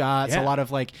handheld shots, a lot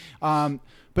of like.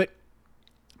 But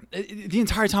the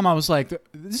entire time I was like,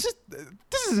 this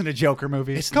isn't a Joker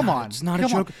movie. Come on, It's not a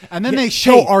Joker. And then they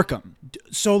show Arkham.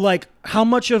 So like, how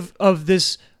much of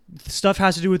this stuff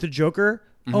has to do with the Joker?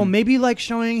 Oh, maybe like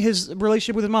showing his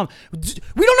relationship with his mom. We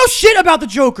don't know shit about the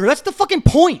Joker. That's the fucking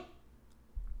point.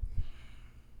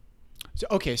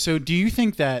 So do you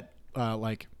think that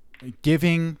like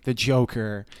giving the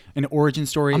Joker an origin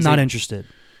story? I'm not interested.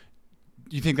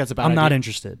 You think that's a bad idea? I'm not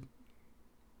interested.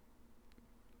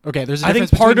 Okay, there's a I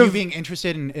difference think part between of you being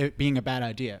interested in it being a bad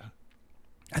idea.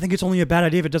 I think it's only a bad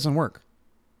idea if it doesn't work.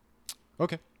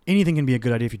 Okay. Anything can be a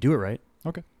good idea if you do it right.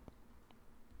 Okay.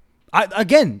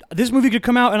 Again, this movie could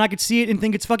come out and I could see it and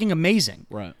think it's fucking amazing.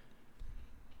 Right.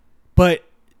 But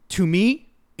to me,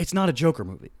 it's not a Joker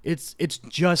movie. It's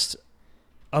just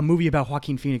a movie about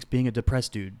Joaquin Phoenix being a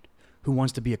depressed dude who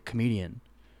wants to be a comedian.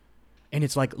 And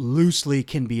it's like loosely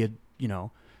can be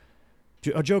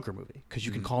a Joker movie because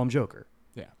you can call him Joker.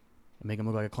 Yeah. And make him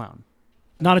look like a clown.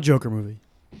 Not a Joker movie.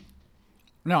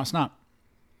 No, it's not.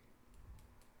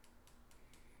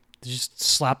 Just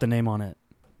slap the name on it.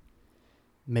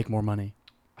 Make more money.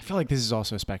 I feel like this is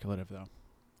also speculative, though.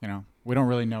 You know, we don't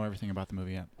really know everything about the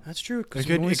movie yet. That's true.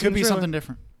 It could be something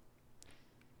different.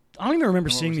 I don't even remember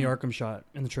seeing the Arkham shot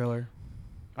in the trailer.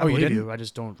 I you believe didn't? you. I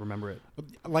just don't remember it.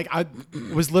 Like I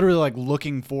was literally like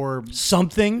looking for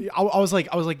Something. I was like,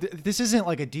 this isn't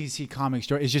like a DC comic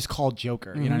story. It's just called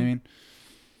Joker. You know what I mean?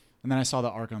 And then I saw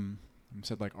the Arkham. It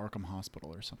said like Arkham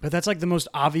Hospital or something. But that's like the most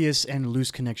obvious and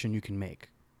loose connection you can make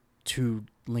to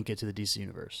link it to the DC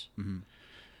universe. Mm-hmm.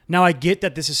 Now I get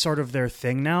that this is sort of their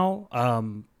thing now.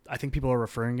 I think people are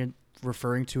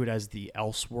referring to it as the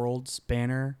Elseworlds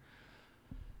banner.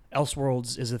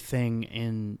 Elseworlds is a thing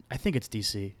in, I think it's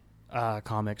DC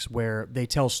comics, where they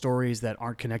tell stories that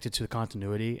aren't connected to the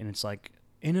continuity, and it's like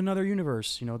in another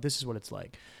universe, this is what it's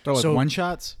like. They're like one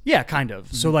shots? Yeah, kind of.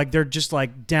 Mm-hmm. So like they're just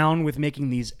like down with making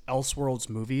these Elseworlds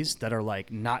movies that are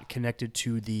like not connected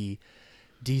to the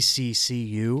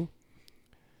DCCU.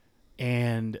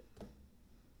 And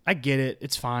I get it.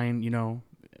 It's fine,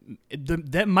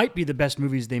 that might be the best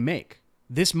movies they make.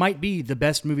 This might be the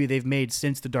best movie they've made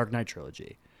since the Dark Knight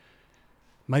trilogy.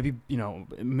 Might be,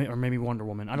 or maybe Wonder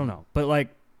Woman. I don't know. But like,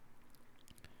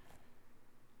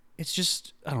 it's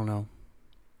just, I don't know.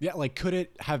 Yeah, like could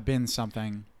it have been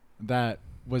something that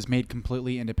was made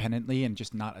completely independently and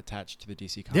just not attached to the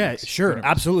DC comics? Yeah, sure. Universe?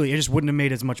 Absolutely. It just wouldn't have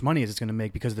made as much money as it's going to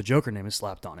make because the Joker name is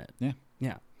slapped on it. Yeah.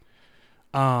 Yeah.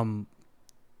 I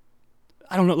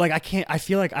don't know. Like I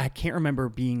feel like I can't remember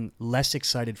being less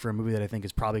excited for a movie that I think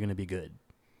is probably going to be good.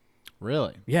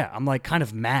 Really? Yeah. I'm like kind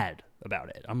of mad about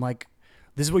it. I'm like,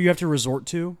 this is what you have to resort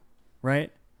to,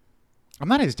 right? I'm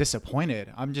not as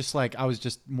disappointed. I'm just like, I was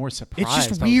just more surprised. It's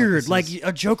just weird. Like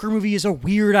a Joker movie is a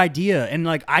weird idea. And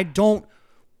like, I don't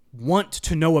want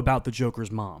to know about the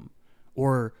Joker's mom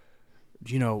or,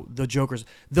 the Joker's,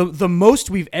 the most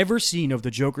we've ever seen of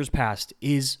the Joker's past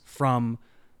is from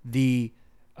the,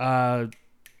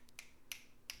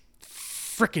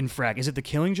 frickin' frag. Is it The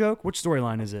Killing Joke? Which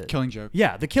storyline is it? Killing Joke.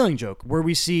 Yeah. The Killing Joke, where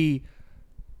we see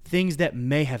things that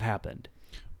may have happened.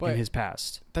 In his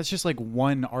past. That's just like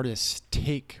one artist's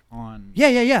take on...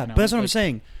 Yeah. But that's what I'm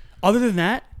saying. Other than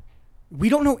that, we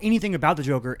don't know anything about the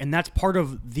Joker, and that's part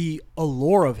of the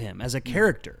allure of him as a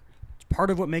character. It's part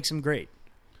of what makes him great.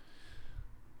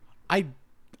 I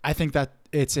think that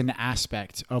it's an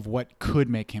aspect of what could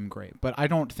make him great, but I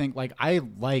don't think... Like, I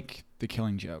like The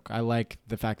Killing Joke. I like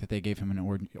the fact that they gave him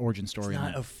an origin story. It's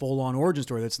not a full-on origin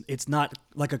story. It's not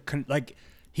like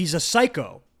he's a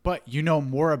psycho. But you know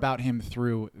more about him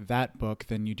through that book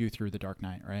than you do through The Dark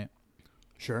Knight, right?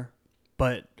 Sure.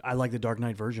 But I like the Dark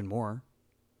Knight version more.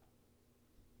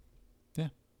 Yeah.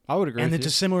 I would agree and with it's you.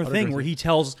 A similar thing where he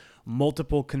tells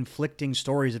multiple conflicting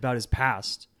stories about his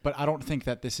past. But I don't think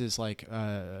that this is like,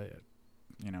 the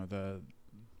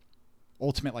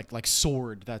ultimate like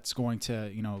sword that's going to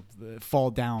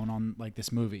fall down on like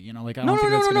this movie. I don't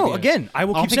think that's No. Again, I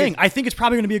will keep saying I think it's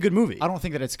probably going to be a good movie. I don't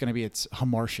think that it's going to be its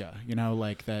Hamartia.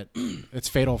 Like that. Its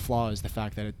fatal flaw is the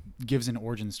fact that it gives an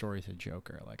origin story to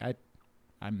Joker. Like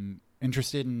I'm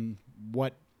interested in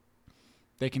what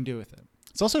they can do with it.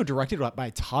 It's also directed by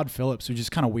Todd Phillips, which is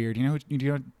kind of weird. You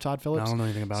know Todd Phillips? I don't know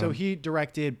anything about him. So he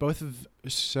directed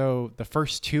the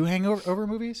first two Hangover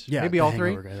movies? Yeah, maybe all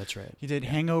three? Guy, that's right. He did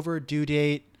Hangover, Due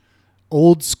Date,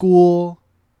 Old School,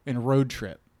 and Road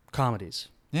Trip. Comedies.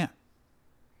 Yeah.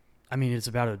 I mean, it's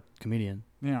about a comedian.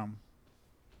 Yeah. I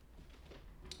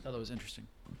thought that was interesting.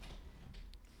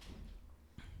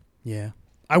 Yeah.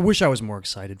 I wish I was more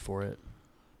excited for it.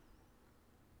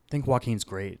 I think Joaquin's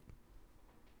great.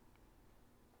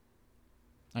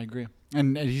 I agree,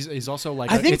 and he's also like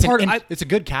I think it's a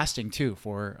good casting too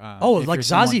for like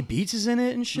Zazie Beetz is in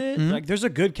it and shit. Mm-hmm. Like there's a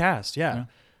good cast, yeah.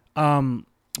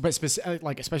 But especially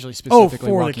Oh, specifically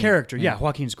for Joaquin. the character. Yeah,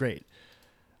 Joaquin's great.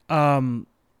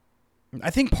 I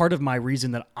think part of my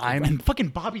reason that and fucking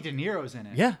Bobby De Niro's in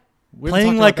it. yeah, We haven't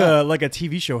playing talked about like a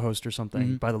TV show host or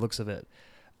something by the looks of it.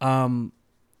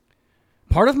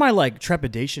 Part of my like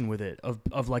trepidation with it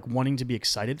of like wanting to be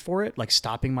excited for it, like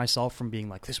stopping myself from being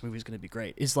like this movie's going to be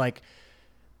great, is like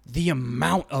the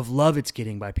amount of love it's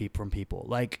getting from people.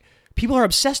 Like people are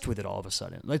obsessed with it all of a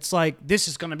sudden. It's like this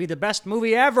is going to be the best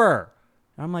movie ever.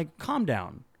 And I'm like, calm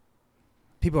down.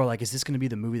 People are like, is this going to be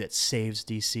the movie that saves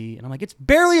DC? And I'm like, it's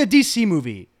barely a DC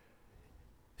movie.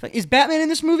 Like, is Batman in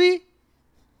this movie?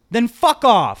 Then fuck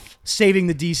off saving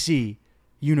the DC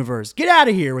universe. Get out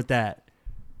of here with that.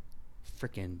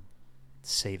 Freaking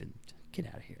saving. Get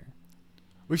out of here.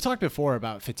 We've talked before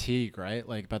about fatigue, right?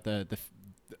 Like about the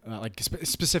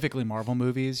specifically Marvel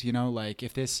movies. You know, like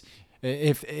if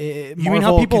you mean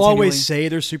how people always say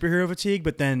there's superhero fatigue,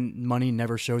 but then money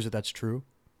never shows that that's true?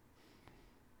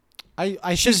 I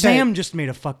Shazam just made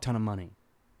a fuck ton of money.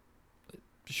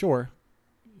 Sure,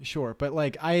 but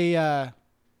like I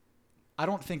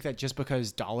don't think that just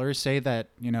because dollars say that,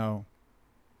 you know,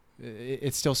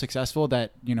 it's still successful,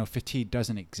 that, you know, fatigue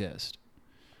doesn't exist.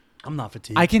 I'm not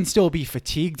fatigued. I can still be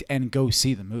fatigued and go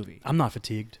see the movie. I'm not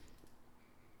fatigued.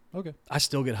 Okay. I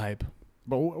still get hype.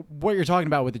 But what you're talking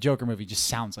about with the Joker movie just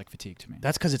sounds like fatigue to me.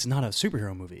 That's because it's not a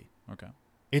superhero movie. Okay.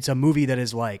 It's a movie that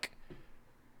is like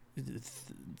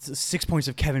 6 points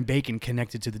of Kevin Bacon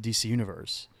connected to the DC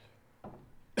universe.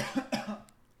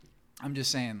 I'm just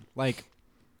saying, like,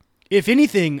 if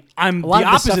anything, I'm the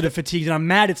opposite of fatigued, and I'm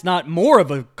mad it's not more of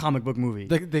a comic book movie.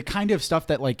 The kind of stuff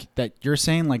that that you're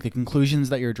saying, like the conclusions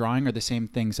that you're drawing, are the same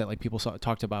things that like people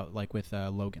talked about, like with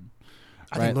Logan.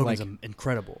 I think Logan's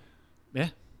incredible. Yeah,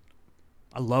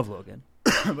 I love Logan.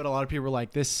 But a lot of people are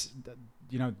like, this,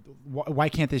 you know, why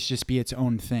can't this just be its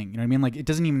own thing? You know what I mean? Like, it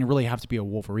doesn't even really have to be a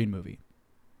Wolverine movie.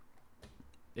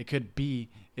 It could be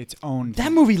its own.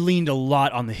 That movie leaned a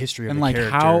lot on the history of and the like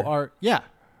character.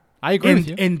 I agree with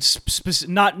you. And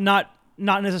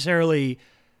not necessarily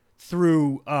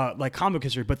through like comic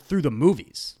history, but through the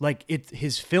movies, like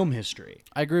his film history.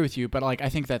 I agree with you, but like I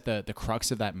think that the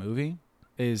crux of that movie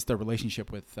is the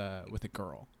relationship with a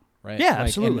girl, right? Yeah, like,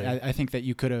 absolutely. I think that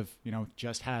you could have, you know,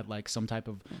 just had like some type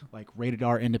of like rated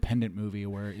R independent movie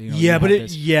where, you know, but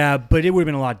it would have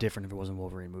been a lot different if it wasn't a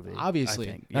Wolverine movie. Obviously,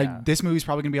 I think. Like, this movie's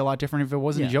probably gonna be a lot different if it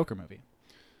wasn't a Joker movie.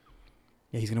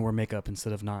 Yeah, he's gonna wear makeup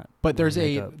instead of not. But there's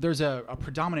a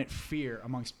predominant fear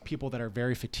amongst people that are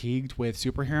very fatigued with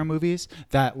superhero movies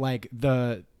that like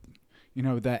the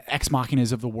Ex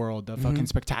Machinas of the world, the fucking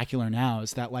spectacular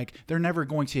nows, that like they're never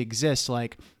going to exist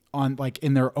like on like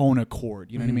in their own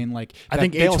accord. You know what I mean? Like I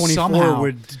think A24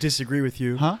 would disagree with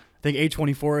you. Huh? I think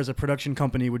A24 as a production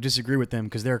company would disagree with them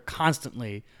because they're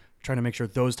constantly trying to make sure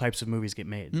those types of movies get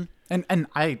made. And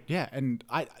I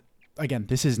again,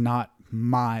 this is not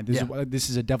mine. This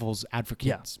is a devil's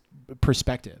advocate's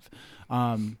perspective.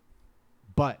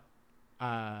 But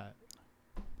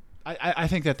I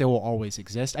think that they will always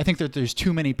exist. I think that there's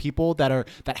too many people that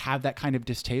have that kind of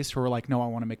distaste who are like, no, I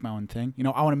want to make my own thing. You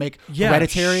know, I want to make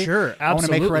Hereditary. Sure, absolutely. I want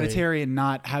to make Hereditary and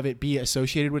not have it be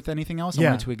associated with anything else. I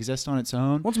want it to exist on its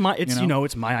own. Well,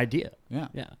 it's my idea. Yeah.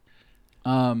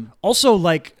 Also,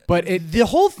 like, but the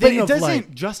whole thing but it doesn't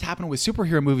like, just happen with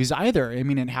superhero movies either. I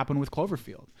mean, it happened with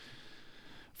Cloverfield.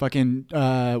 Fucking 10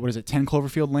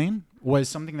 Cloverfield Lane was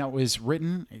something that was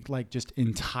written like just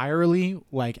entirely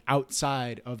like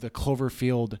outside of the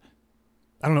Cloverfield.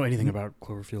 I don't know anything about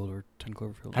Cloverfield or 10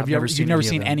 Cloverfield. You've never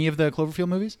seen any of the Cloverfield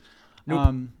movies?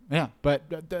 Nope. Yeah, but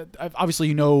obviously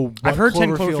you know. I've heard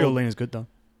 10 Cloverfield Lane is good though.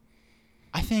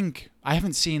 I think I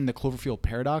haven't seen the Cloverfield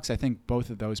Paradox. I think both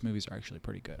of those movies are actually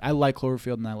pretty good. I like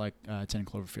Cloverfield and I like 10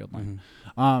 Cloverfield Lane.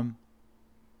 I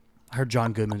heard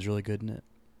John Goodman's really good in it.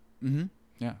 Mm-hmm.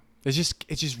 Yeah, it's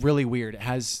just really weird. It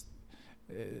has,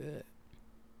 I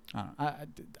don't know,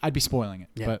 I'd be spoiling it,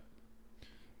 but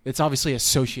it's obviously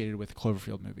associated with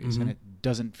Cloverfield movies, and it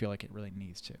doesn't feel like it really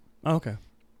needs to. Oh, okay,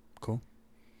 cool.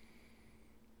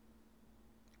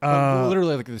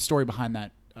 Literally, like the story behind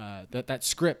that. That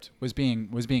script was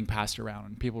being passed around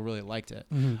and people really liked it.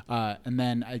 And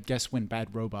then I guess when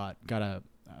Bad Robot got a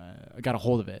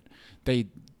hold of it, they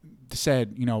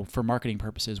said, you know, for marketing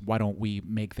purposes, why don't we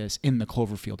make this in the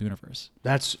Cloverfield universe?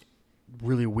 That's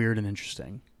really weird and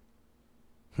interesting.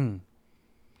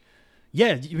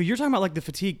 Yeah, you're talking about like the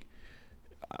fatigue.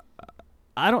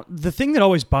 The thing that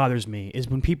always bothers me is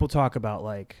when people talk about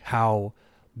like how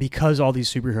because all these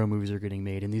superhero movies are getting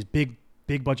made and these big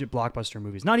budget blockbuster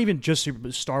movies, not even just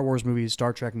Star Wars movies,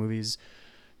 Star Trek movies,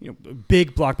 you know,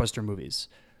 big blockbuster movies,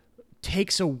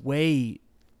 takes away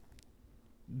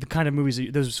the kind of movies,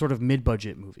 those sort of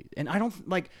mid-budget movies. And I don't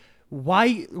like,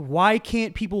 why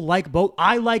can't people like both?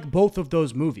 I like both of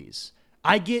those movies.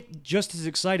 I get just as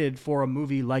excited for a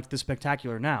movie like The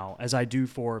Spectacular now as I do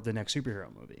for the next superhero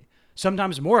movie.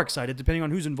 Sometimes more excited depending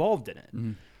on who's involved in it.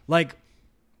 Mm-hmm. Like,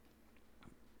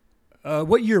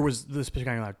 what year was The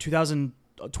Spectacular?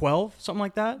 2012, something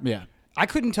like that. Yeah. I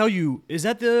couldn't tell you. Is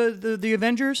that the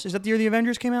Avengers? Is that the year the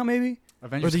Avengers came out? Maybe.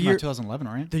 Avengers came out 2011,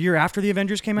 right? The year after the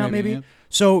Avengers came out, maybe. Yeah.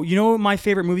 So you know what my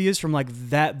favorite movie is from like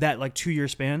that like 2-year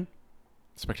span?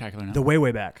 Spectacular. Now. The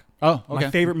Way Back. Oh, okay.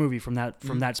 My favorite movie from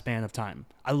that span of time.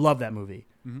 I love that movie.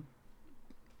 Mm-hmm.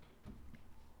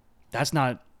 That's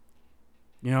not,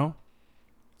 you know.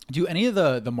 Do any of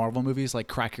the Marvel movies like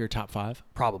crack your top 5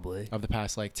 Probably. of the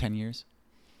past like 10 years?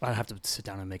 I'd have to sit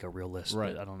down and make a real list.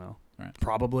 Right. But I don't know. Right.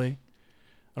 Probably.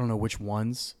 I don't know which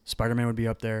ones. Spider-Man would be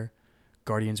up there.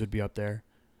 Guardians would be up there.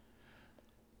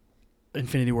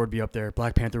 Infinity War would be up there.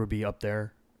 Black Panther would be up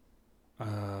there.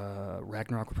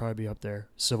 Ragnarok would probably be up there.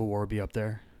 Civil War would be up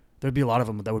there. There'd be a lot of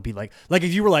them that would be like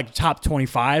if you were like top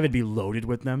 25, it'd be loaded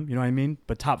with them. You know what I mean?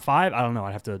 But top 5, I don't know.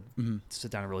 I'd have to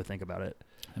sit down and really think about it.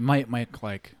 It might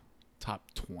like top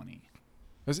 20,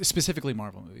 specifically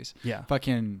Marvel movies. Yeah.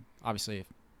 Fucking obviously,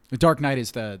 The Dark Knight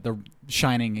is the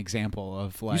shining example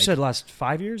of like. You said last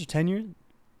 5 years or 10 years?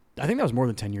 I think that was more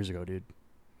than 10 years ago, dude.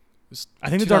 I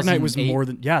think The 2008. Dark Knight was more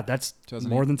than that's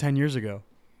 2008. more than 10 years ago.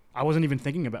 I wasn't even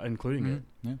thinking about including it.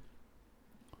 Yeah.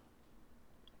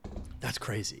 That's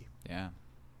crazy. Yeah.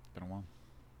 Been a while.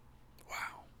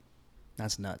 Wow.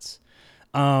 That's nuts.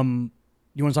 You want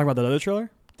to talk about that other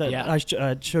trailer that Yeah. I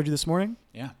showed you this morning?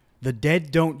 Yeah. The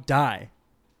Dead Don't Die.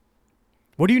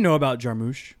 What do you know about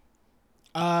Jarmusch?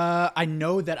 I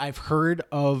know that I've heard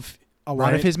of a lot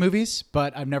Right. of his movies,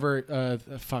 but I've never.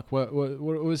 What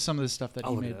was some of the stuff that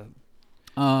he look made? it up.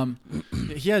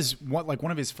 He has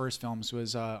one of his first films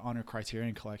was on a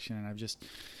Criterion Collection,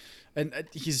 and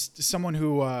he's someone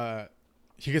who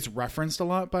he gets referenced a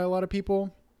lot by a lot of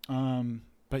people.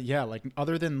 But yeah, like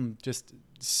other than just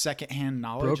secondhand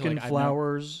knowledge, Broken like,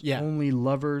 Flowers, Yeah. Only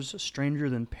Lovers, Stranger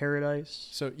Than Paradise.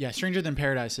 So yeah, Stranger Than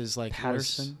Paradise is like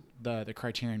Patterson. was the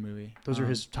Criterion movie. Those are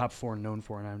his top 4 known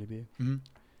for on IMDb. Mm-hmm.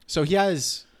 So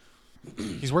he's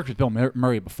worked with Bill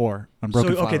Murray before on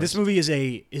Broken Flowers. Okay, this movie is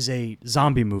a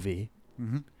zombie movie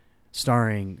Mm-hmm.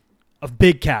 starring a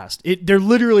big cast. They're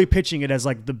literally pitching it as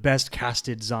like the best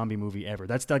casted zombie movie ever.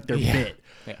 That's like their bit.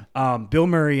 Yeah. Bill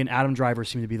Murray and Adam Driver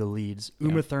seem to be the leads.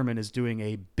 Uma Yeah. Thurman is doing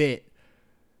a bit,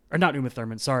 or not Uma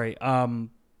Thurman. Sorry. you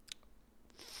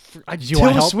want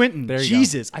Tilda help? Swinton. There you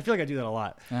Jesus, I feel like I do that a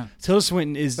lot. Yeah. Tilda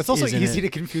Swinton is. It's also is in easy it. to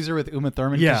confuse her with Uma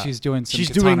Thurman Yeah, because she's doing some she's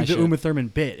katana doing the shit. Uma Thurman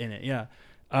bit in it. Yeah,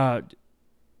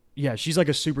 yeah, she's like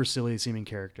a super silly seeming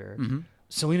character. Mm-hmm.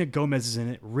 Selena Gomez is in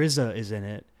it. RZA is in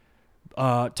it.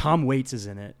 Tom Waits is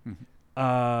in it.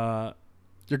 Mm-hmm.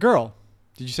 Your girl.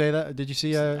 Did you say that? Did you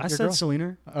see I your said girl?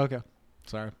 Selena. Okay.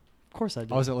 Sorry. Of course I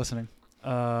did. I wasn't listening.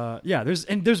 Yeah, there's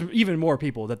even more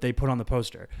people that they put on the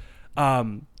poster.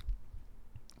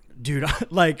 Dude,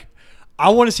 like, I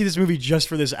want to see this movie just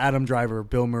for this Adam Driver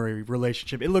Bill Murray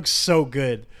relationship. It looks so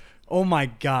good. Oh my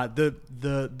god, the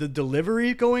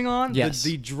delivery going on, Yes.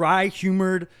 the dry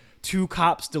humored two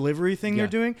cops delivery thing Yeah. they're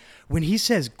doing when he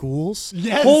says ghouls.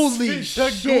 Yes, holy the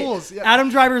shit! ghouls, yeah. Adam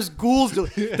Driver's ghouls.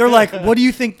 They're like, "What do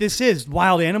you think this is?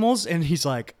 Wild animals?" And he's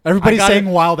like, Everybody's "I gotta-" saying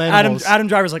wild animals. Adam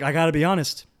Driver's like, "I gotta be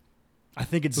honest, I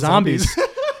think it's zombies."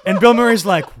 And Bill Murray's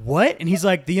like, "What?" And he's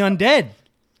like, "The undead,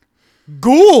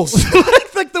 ghouls."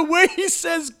 like the way he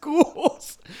says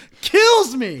ghouls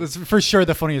kills me. That's for sure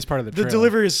the funniest part of the The trailer.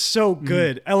 delivery is so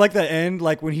good. I like that end,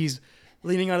 like when he's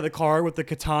leaning out of the car with the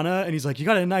katana, and he's like, "You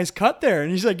got a nice cut there,"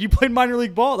 and he's like, "You played minor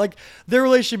league ball." Like their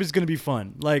relationship is gonna be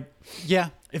fun. Like, Yeah.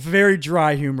 it's very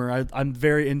dry humor. I'm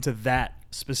very into that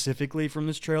specifically from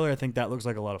this trailer. I think that looks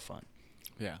like a lot of fun.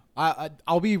 Yeah.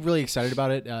 I'll be really excited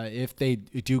about it if they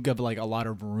do give like a lot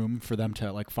of room for them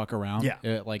to like fuck around.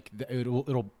 Yeah.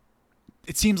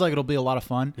 It seems like it'll be a lot of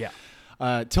fun.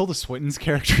 Yeah, Tilda Swinton's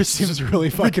character seems really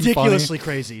fucking ridiculously funny.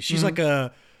 crazy. She's like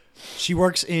she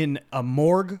works in a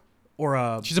morgue or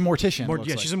a. She's a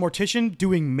mortician. She's a mortician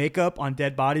doing makeup on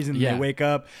dead bodies, and then they wake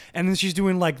up, and then she's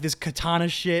doing like this katana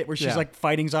shit where she's like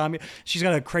fighting zombies. She's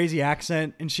got a crazy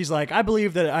accent, and she's like, "I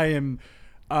believe that I am."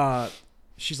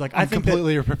 She's like, I'm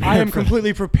completely prepared I am for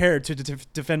completely prepared to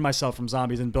defend myself from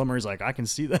zombies, and Bill Murray's like, "I can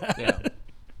see that." Yeah.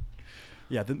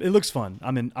 Yeah, it looks fun.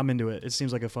 I'm into it. It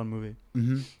seems like a fun movie.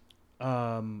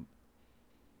 Mm-hmm.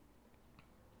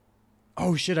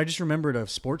 Oh shit! I just remembered a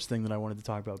sports thing that I wanted to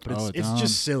talk about, but it's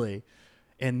just silly,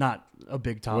 and not a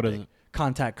big topic. What is it?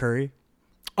 Contact Curry.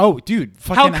 Oh, dude.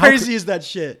 How crazy is that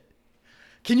shit?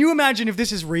 Can you imagine if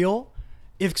this is real?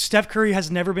 if Steph Curry has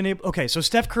never been able. Okay, so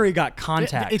Steph Curry got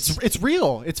contacts. It's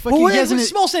real. It's But fucking. it's a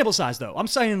small sample size though. I'm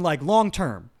saying like long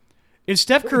term. Is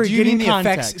Steph Curry Do you getting mean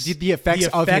contacts? the effects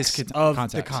of his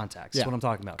contacts? The contacts. Yeah. That's what I'm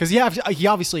talking about. Because he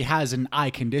obviously has an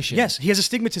eye condition. Yes, he has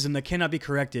astigmatism that cannot be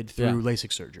corrected through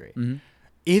LASIK surgery. Mm-hmm.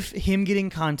 If him getting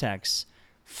contacts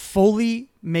fully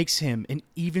makes him an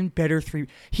even better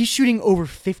he's shooting over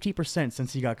 50%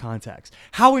 since he got contacts.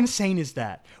 How insane is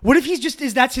that? What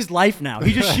if that's his life now?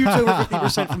 He just shoots over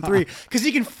 50% from three because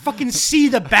he can fucking see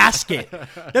the basket.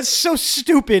 That's so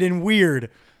stupid and weird.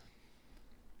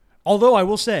 Although I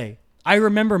will say, I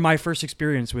remember my first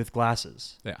experience with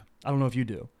glasses. Yeah. I don't know if you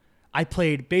do. I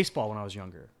played baseball when I was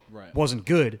younger. Right. Wasn't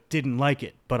good, didn't like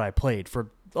it, but I played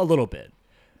for a little bit.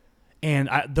 And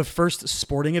the first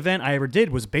sporting event I ever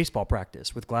did was baseball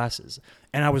practice with glasses.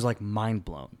 And I was like mind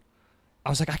blown. I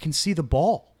was like, I can see the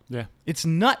ball. Yeah. It's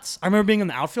nuts. I remember being in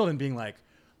the outfield and being like,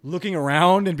 looking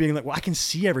around and being like, well, I can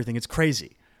see everything. It's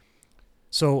crazy.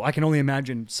 So I can only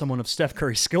imagine someone of Steph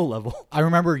Curry's skill level. I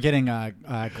remember getting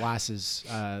glasses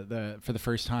for the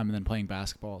first time and then playing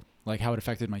basketball. Like how it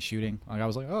affected my shooting. Like I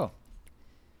was like, oh,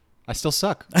 I still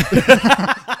suck.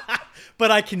 But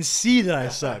I can see that I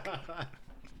suck.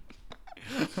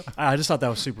 I just thought that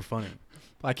was super funny.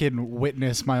 I can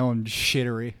witness my own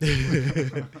shittery.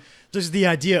 Just the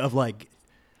idea of like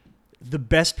the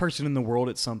best person in the world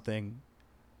at something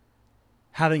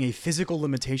having a physical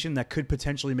limitation that could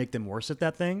potentially make them worse at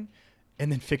that thing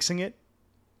and then fixing it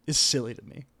is silly to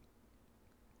me.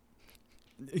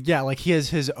 Yeah, like he has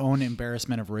his own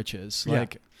embarrassment of riches. Yeah.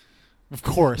 Like, of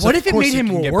course. What if it made him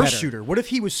a a worse shooter? What if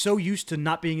he was so used to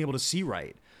not being able to see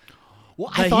right? Well,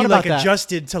 that I thought he about like that.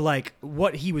 adjusted to like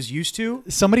what he was used to.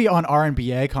 Somebody on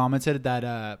RNBA commented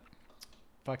that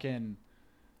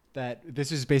that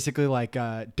this is basically like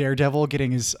Daredevil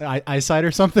getting his eyesight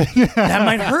or something. That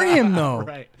might hurt him though.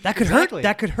 Right. That could Exactly. hurt.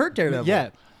 That could hurt Daredevil. Yeah.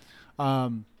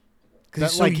 Because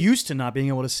he's so like- used to not being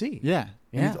able to see. Yeah.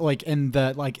 Yeah. And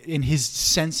in his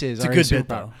senses It's a are good his bit superpower.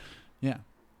 though. Yeah.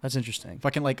 That's interesting.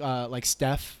 Fucking like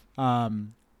Steph.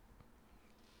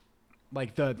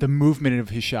 Like the movement of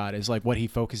his shot is like what he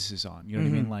focuses on. You know what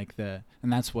I mean? Like and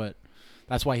that's why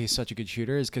he's such a good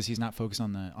shooter is because he's not focused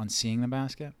on seeing the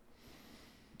basket.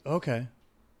 Okay.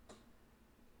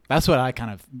 That's what I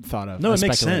kind of thought of. No, I it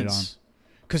makes speculated sense.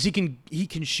 Because he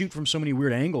can shoot from so many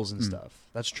weird angles and stuff.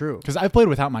 That's true. Because I played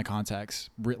without my contacts,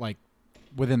 like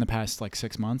within the past like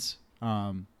 6 months.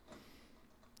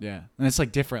 Yeah, and it's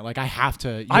like different. Like I have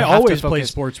to. I have always to play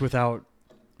focus. sports without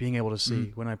being able to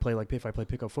see. When I play if I play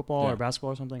pickup football Yeah. or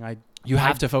basketball or something, You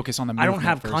have to focus on the. I don't movement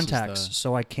have versus contacts,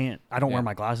 so I can't. I don't Yeah. wear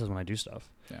my glasses when I do stuff.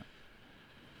 Yeah.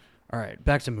 All right,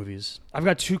 back to movies. I've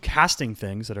got 2 casting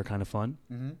things that are kind of fun.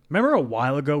 Mm-hmm. Remember a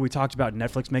while ago we talked about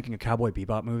Netflix making a Cowboy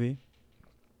Bebop movie?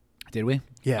 Did we?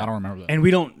 Yeah. I don't remember that. And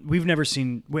we've never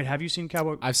seen. Wait, have you seen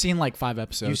Cowboy? I've seen like 5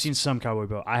 episodes. You've seen some Cowboy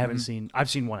Bebop. I haven't seen. I've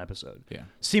seen 1 episode. Yeah.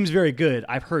 Seems very good.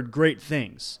 I've heard great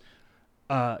things.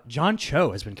 John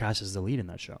Cho has been cast as the lead in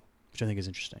that show, which I think is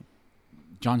interesting.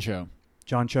 John Cho.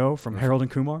 John Cho from Harold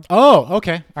and Kumar, Oh,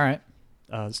 okay. All right.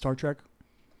 Star Trek.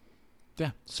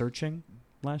 Yeah. Searching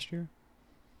last year.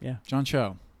 Yeah. John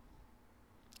Cho.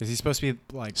 Is he supposed to be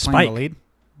like Spike. playing the lead?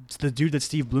 It's the dude that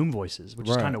Steve Bloom voices, which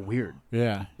is Right. kind of weird.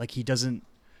 Yeah. Like he doesn't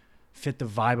fit the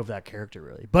vibe of that character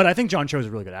really. But I think John Cho is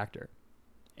a really good actor,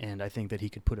 and I think that he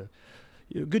could put a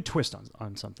good twist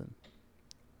on something.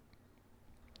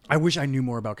 I wish I knew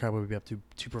more about Cowboy Bebop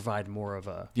to provide more of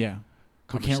a. Yeah.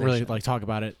 We can't really Conversation. like talk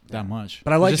about it that much.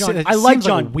 But I like It just- John. it I like seems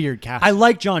John. a weird cast. I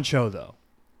like John Cho though.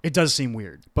 It does seem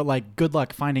weird. But like, good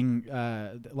luck finding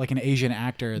like an Asian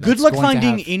actor. That's Good luck going to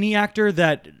finding have- any actor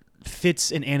that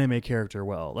fits an anime character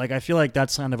well. Like I feel like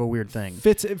that's kind of a weird thing.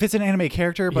 fits an anime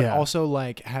character, but Yeah. also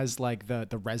like has like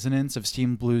the resonance of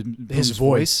Steve Bloom's His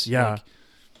voice, yeah. Like,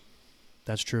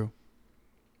 That's true.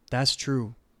 That's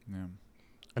true. yeah.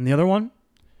 And the other one,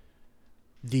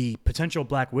 the potential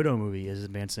Black Widow movie is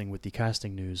advancing with the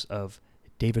casting news of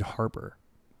David Harbour.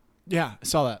 Yeah, I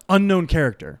saw that. Unknown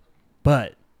character,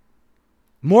 but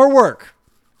more work.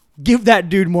 Give that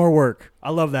dude more work.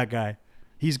 I love that guy.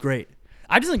 He's great.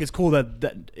 I just think it's cool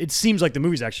that it seems like the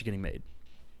movie's actually getting made.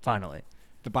 Finally.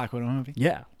 The Black Widow movie.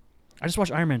 Yeah. I just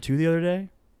watched Iron Man 2 the other day.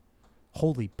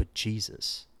 Holy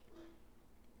bejesus.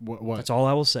 What? That's all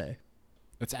I will say.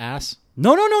 It's ass.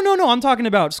 No. I'm talking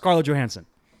about Scarlett Johansson.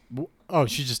 Oh,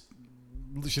 she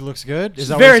looks good. She's Is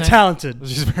that very what you're saying? talented.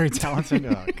 She's very talented.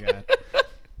 Oh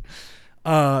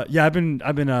god.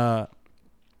 Yeah,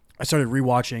 I started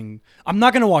rewatching. I'm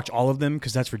not gonna watch all of them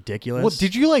because that's ridiculous. Well,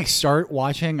 did you like start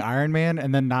watching Iron Man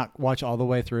and then not watch all the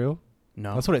way through?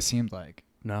 No. That's what it seemed like.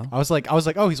 No. I was like,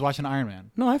 oh, he's watching Iron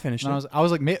Man. No, I finished And it. I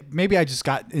was like, maybe I just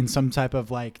got in some type of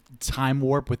like time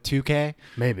warp with 2K.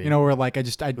 Maybe. You know, where like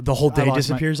the whole day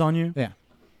disappears on you. Yeah,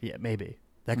 Yeah, maybe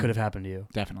that could have happened to you.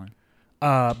 definitely.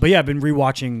 But yeah, I've been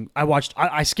rewatching.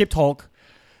 I skipped Hulk.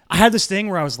 I had this thing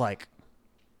where I was like,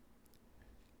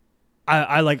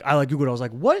 I Googled. I was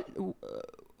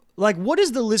like, what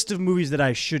is the list of movies that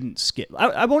I shouldn't skip?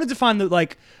 I wanted to find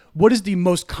what is the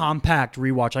most compact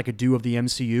rewatch I could do of the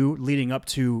MCU leading up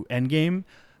to Endgame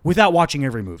without watching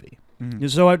every movie. Mm-hmm.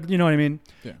 So you know what I mean?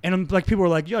 Yeah. And people were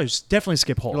like, yo, just definitely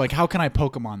skip Hulk. You're like, how can I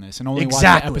Pokemon this and only watch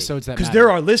the episodes that matter? Because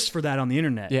there are lists for that on the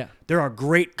internet. Yeah. There are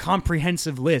great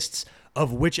comprehensive lists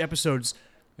of which episodes,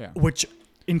 which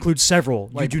include several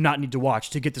you do not need to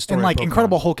watch to get the story. And like of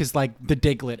Incredible Hulk is like the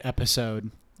Diglett episode.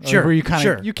 Sure. Where you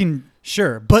can.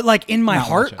 Sure. But like in my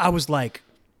heart, I was like,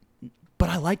 but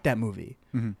I like that movie.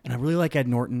 Mm-hmm. And I really like Ed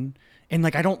Norton. And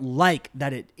like, I don't like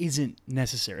that it isn't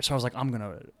necessary. So I was like,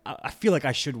 I feel like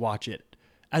I should watch it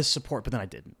as support, but then I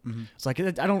didn't. Mm-hmm. It's like,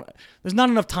 there's not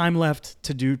enough time left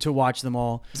to watch them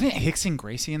all. Isn't it Hickson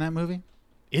Gracie in that movie?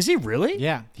 Is he really?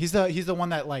 Yeah, he's the one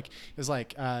that like is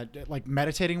like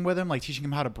meditating with him, like teaching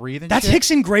him how to breathe. And That's shit.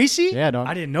 Hickson Gracie? Yeah, dog.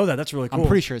 I didn't know that. That's really cool. I'm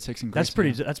pretty sure it's Hickson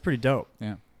Gracie. That's pretty dope.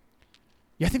 Yeah.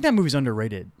 Yeah, I think that movie's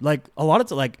underrated. Like a lot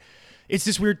of it's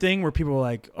this weird thing where people are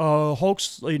like, "Oh,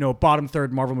 Hulk's bottom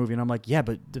third Marvel movie," and I'm like, "Yeah,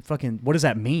 but what does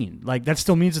that mean? Like that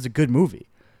still means it's a good movie."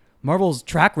 Marvel's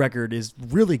track record is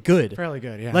really good. Fairly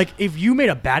good, yeah. Like if you made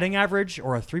a batting average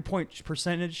or a 3-point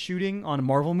percentage shooting on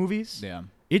Marvel movies,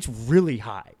 it's really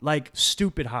high, like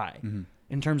stupid high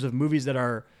in terms of movies that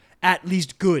are at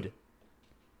least good.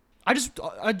 I just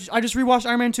rewatched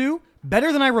Iron Man 2,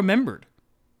 better than I remembered.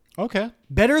 Okay.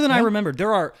 Better than I remembered.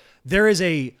 There is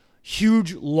a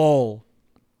huge lull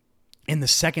in the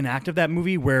second act of that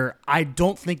movie where I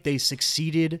don't think they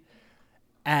succeeded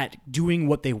at doing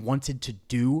what they wanted to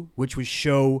do, which was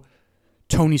show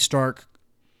Tony Stark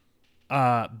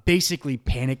basically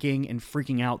panicking and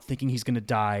freaking out, thinking he's going to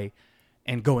die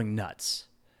and going nuts.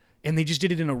 And they just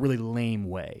did it in a really lame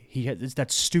way. It's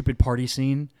that stupid party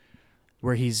scene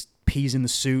where he's pees in the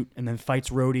suit and then fights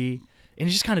Rhodey. And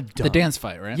it's just kind of dumb. The dance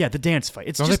fight, right? Yeah, the dance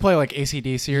fight. Don't they play like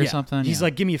AC/DC or something? He's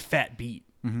like, give me a fat beat.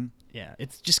 Mm-hmm. Yeah,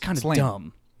 it's just kind of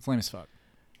dumb. It's lame as fuck.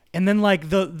 And then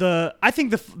like I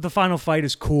think the final fight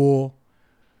is cool,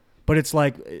 but it's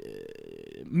like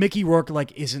Mickey Rourke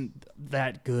like isn't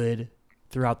that good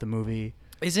throughout the movie.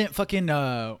 Isn't fucking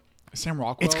Sam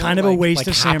Rockwell? It's kind of a waste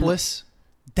of hapless?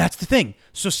 That's the thing.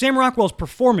 So Sam Rockwell's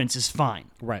performance is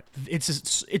fine. Right. It's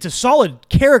a solid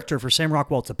character for Sam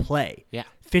Rockwell to play. Yeah.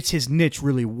 Fits his niche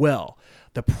really well.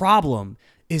 The problem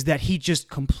is that he just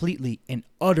completely and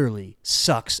utterly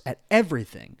sucks at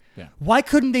everything. Yeah. Why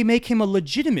couldn't they make him a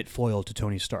legitimate foil to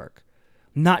Tony Stark?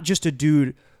 Not just a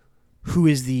dude who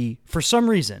is for some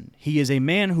reason, he is a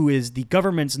man who is the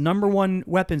government's #1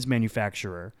 weapons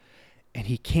manufacturer, and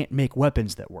he can't make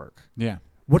weapons that work. Yeah.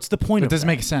 What's the point of that? It doesn't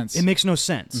make sense. It makes no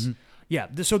sense. Mm-hmm. Yeah.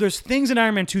 So there's things in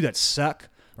Iron Man 2 that suck,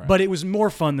 but it was more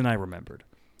fun than I remembered.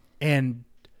 And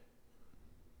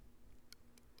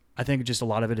I think just a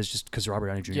lot of it is just because Robert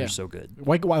Downey Jr. is so good.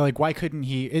 Why couldn't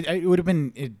he? It would have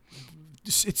been. It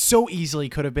so easily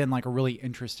could have been like a really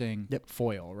interesting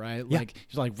foil, right? Yeah. Like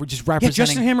just representing.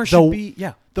 Justin Hammer should be.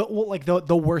 Yeah.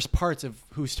 The worst parts of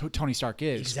who Tony Stark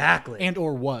is exactly and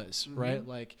or was, right?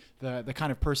 Like the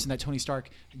kind of person that Tony Stark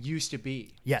used to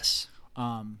be. Yes.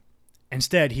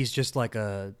 Instead, he's just like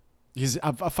he's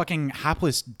a fucking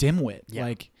hapless dimwit. Yeah.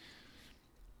 Like.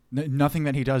 Nothing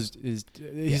that he does is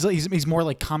he's more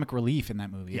like comic relief in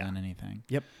that movie than anything.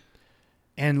 Yep.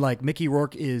 And like Mickey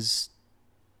Rourke is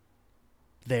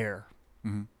there,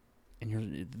 and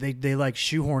they like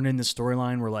shoehorn in the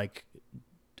storyline where like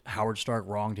Howard Stark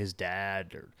wronged his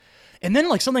dad, and then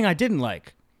like something I didn't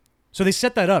like. So they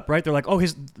set that up, right? They're like, oh,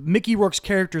 Mickey Rourke's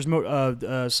character's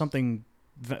something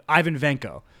Ivan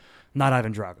Vanko, not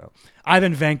Ivan Drago.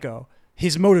 Ivan Vanko.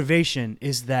 His motivation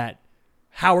is that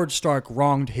Howard Stark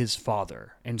wronged his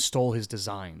father and stole his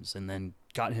designs and then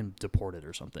got him deported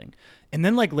or something. And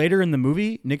then like later in the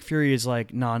movie, Nick Fury is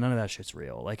like, nah, none of that shit's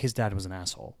real. Like his dad was an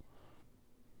asshole.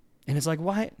 And it's like,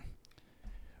 why?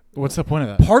 What's the point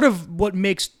of that? Part of what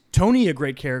makes Tony a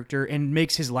great character and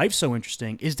makes his life so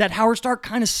interesting is that Howard Stark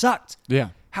kind of sucked. Yeah.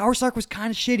 Howard Stark was kind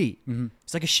of shitty. Mm-hmm.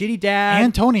 It's like a shitty dad.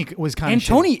 And Tony was kind of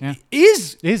shitty.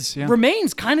 And Tony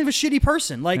remains kind of a shitty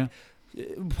person. Like,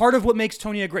 part of what makes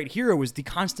Tony a great hero is the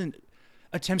constant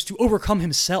attempts to overcome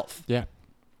himself. Yeah.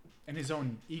 And his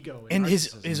own ego. And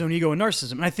his own ego and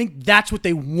narcissism. And I think that's what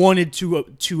they wanted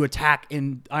to attack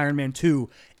in Iron Man 2,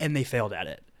 and they failed at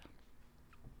it.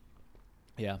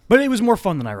 Yeah. But it was more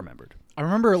fun than I remembered. I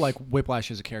remember like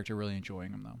Whiplash as a character really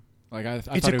enjoying him though. Like I It's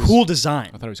thought a it was, cool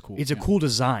design. I thought it was cool. It's a cool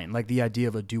design. Like the idea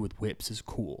of a dude with whips is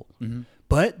cool. Mm-hmm.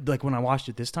 But like when I watched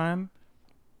it this time,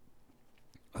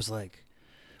 I was like,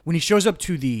 when he shows up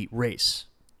to the race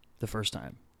the first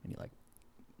time and he like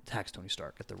attacks Tony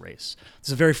Stark at the race.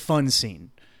 It's a very fun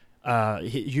scene.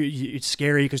 It's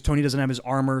scary because Tony doesn't have his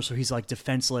armor, so he's like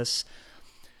defenseless.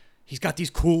 He's got these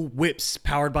cool whips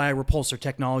powered by repulsor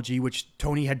technology, which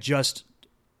Tony had just,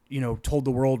 told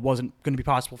the world wasn't going to be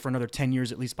possible for another 10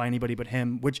 years, at least by anybody but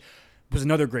him, which was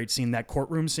another great scene, that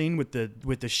courtroom scene with the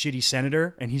shitty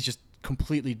senator, and he's just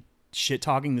completely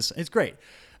shit-talking this. It's great.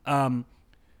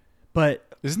 But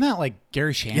isn't that like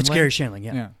Gary Shandling? it's Gary Shandling,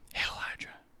 yeah. Hail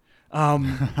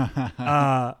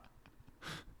Hydra.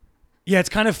 Yeah, it's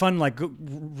kind of fun, like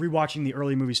rewatching the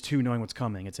early movies too, knowing what's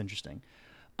coming. It's interesting.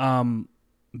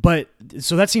 But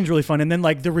so that seems really fun. And then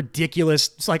like the ridiculous,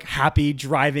 it's like Happy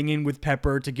driving in with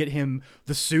Pepper to get him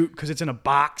the suit because it's in a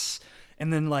box.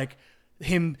 And then like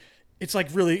him, it's like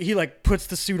really, he like puts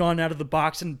the suit on out of the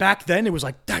box. And back then it was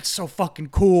like, that's so fucking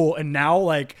cool. And now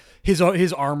like his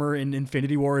armor in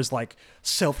Infinity War is like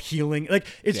self-healing. Like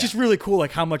it's just really cool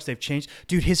like how much they've changed.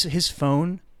 Dude, his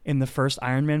phone in the first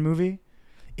Iron Man movie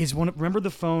is remember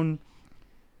the phone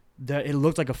that it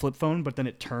looked like a flip phone, but then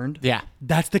it turned? Yeah.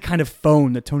 That's the kind of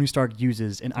phone that Tony Stark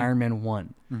uses in Iron Man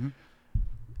 1. Mm-hmm.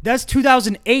 That's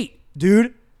 2008,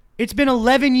 dude. It's been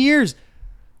 11 years.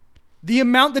 The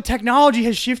amount the technology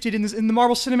has shifted in the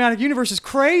Marvel Cinematic Universe is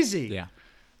crazy. Yeah.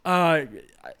 I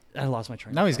lost my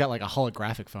train. Now he's got like a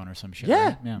holographic phone or some shit.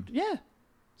 Yeah. Right? Yeah.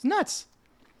 It's nuts.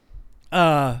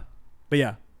 But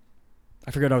yeah.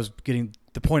 I forgot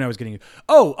the point I was getting.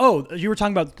 Oh, you were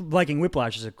talking about liking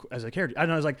Whiplash as a character.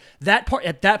 And I was like,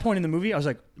 at that point in the movie, I was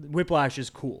like, Whiplash is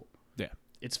cool. Yeah.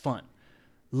 It's fun.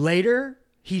 Later,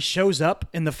 he shows up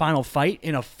in the final fight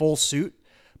in a full suit,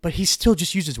 but he still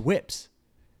just uses whips.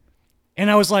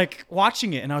 And I was like,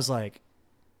 watching it, and I was like,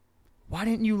 why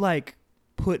didn't you like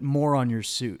put more on your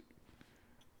suit?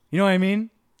 You know what I mean?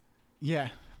 Yeah.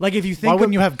 Like if you think, why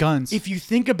wouldn't you have guns? If you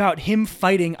think about him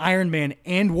fighting Iron Man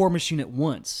and War Machine at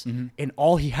once, and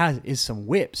all he has is some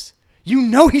whips, you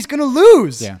know he's gonna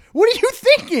lose. Yeah. What are you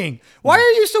thinking? Why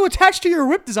are you so attached to your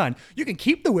whip design? You can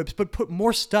keep the whips, but put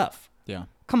more stuff. Yeah.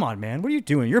 Come on, man. What are you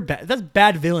doing? You're bad. That's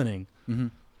bad villaining. Mm-hmm.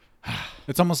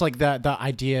 It's almost like the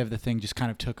idea of the thing just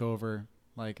kind of took over,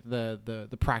 like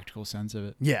the practical sense of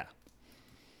it. Yeah.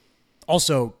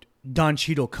 Also, Don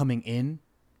Cheadle coming in,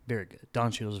 very good.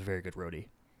 Don Cheadle's a very good roadie.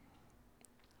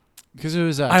 Because it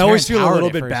was. I always feel Howard a little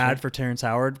at bit first, bad right? for Terrence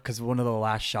Howard because one of the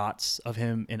last shots of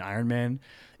him in Iron Man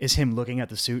is him looking at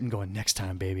the suit and going, "Next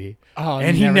time, baby,"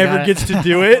 and he never gets to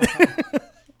do it.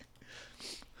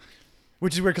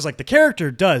 Which is weird because like the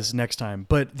character does next time,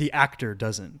 but the actor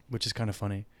doesn't, which is kind of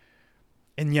funny.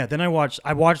 And yeah, then I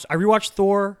rewatched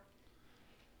Thor.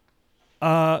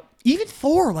 Even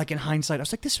Thor, like in hindsight, I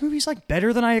was like, this movie's like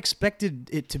better than I expected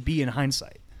it to be in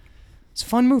hindsight. It's a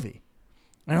fun movie.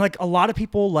 And like a lot of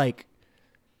people like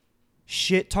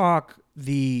shit talk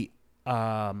the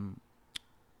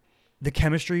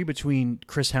chemistry between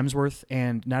Chris Hemsworth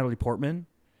and Natalie Portman.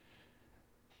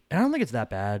 And I don't think it's that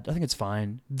bad. I think it's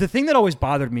fine. The thing that always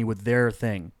bothered me with their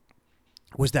thing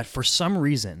was that for some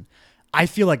reason, I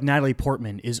feel like Natalie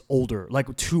Portman is older,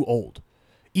 like too old,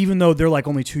 even though they're like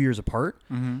only 2 years apart.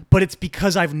 Mm-hmm. But it's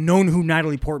because I've known who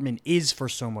Natalie Portman is for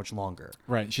so much longer.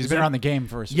 Right. She's been around the game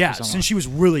for so long. Since she was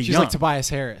really young. She's like Tobias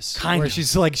Harris. Kind of.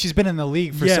 She's been in the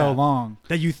league for so long.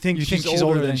 That you think she's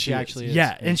older than she actually is.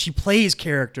 Yeah, and she plays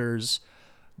characters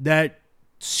that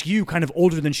skew kind of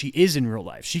older than she is in real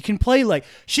life. She can play like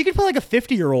a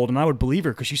 50-year-old and I would believe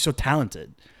her because she's so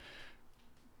talented.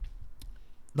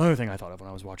 The other thing I thought of when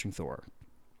I was watching Thor.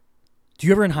 Do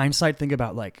you ever in hindsight think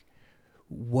about like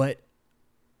what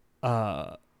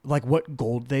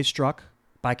gold they struck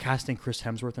by casting Chris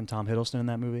Hemsworth and Tom Hiddleston in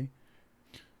that movie?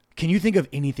 Can you think of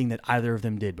anything that either of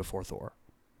them did before Thor?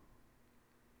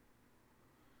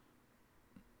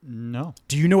 No.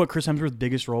 Do you know what Chris Hemsworth's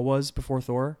biggest role was before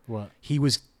Thor? What? He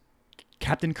was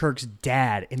Captain Kirk's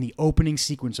dad in the opening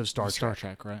sequence of Star Trek. Star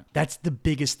Trek, right. That's the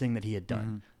biggest thing that he had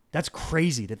done. That's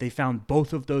crazy that they found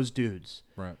both of those dudes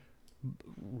right,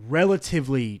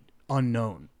 relatively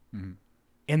unknown. Mm-hmm.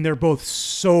 And they're both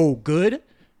so good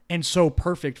and so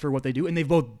perfect for what they do. And they've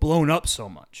both blown up so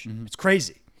much. Mm-hmm. It's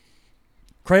crazy.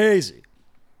 Crazy.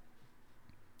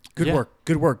 Good work.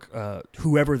 Good work.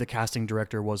 Whoever the casting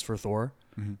director was for Thor.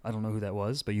 Mm-hmm. I don't know who that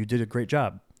was, but you did a great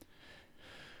job.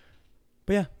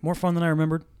 But yeah, more fun than I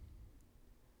remembered.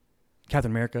 Captain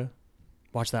America.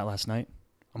 Watched that last night.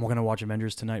 I'm going to watch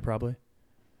Avengers tonight probably.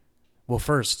 Well,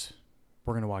 first,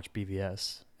 we're gonna watch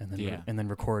BVS and then Yeah. and then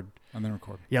record. And then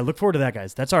record. Yeah, look forward to that,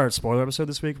 guys. That's our spoiler episode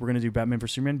this week. We're gonna do Batman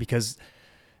vs Superman because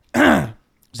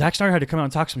Zack Snyder had to come out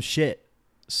and talk some shit,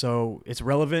 so it's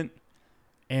relevant.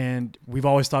 And we've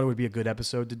always thought it would be a good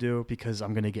episode to do because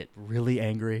I'm gonna get really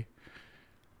angry.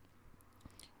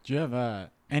 Do you have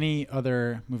any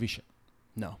other movie shit?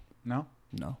 No. No.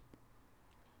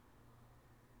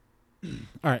 All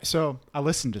right, so I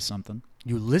listened to something.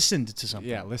 You listened to something.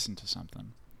 Yeah, I listened to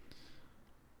something.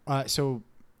 So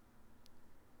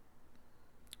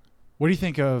what do you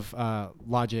think of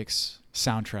Logic's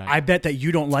soundtrack? I bet that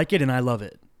you don't like it and I love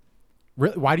it.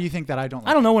 Really? Why do you think that I don't like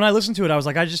I don't know. When I listened to it, I was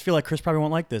like, I just feel like Chris probably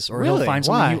won't like this, or he'll Really? find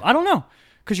Why? something. I don't know,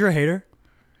 because you're a hater.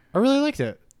 I really liked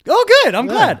it. Oh, good. I'm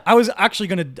Yeah. glad. I was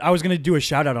gonna do a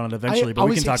shout out on it eventually, but I we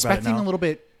was can talk about it expecting now. a little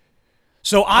bit.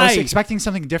 So I was expecting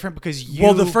something different because you.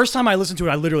 well, the first time I listened to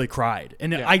it, I literally cried,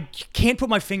 and Yeah. I can't put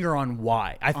my finger on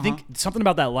why. I think something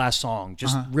about that last song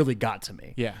just really got to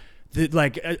me. Yeah.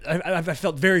 I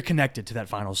felt very connected to that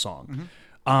final song.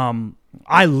 Mm-hmm.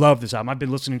 I love this album. I've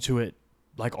been listening to it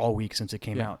like all week since it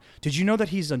came Yeah. out. Did you know that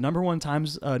he's a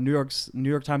 #1 New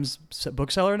York Times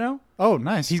bookseller now? Oh,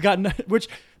 nice. He's got which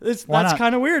that's Why not?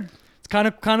 kind of weird. It's kind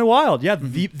of wild. Yeah.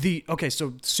 The okay.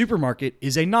 So Supermarket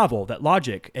is a novel that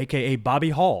Logic, aka Bobby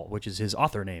Hall, which is his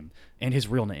author name and his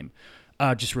real name,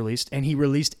 just released, and he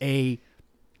released an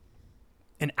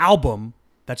album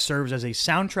that serves as a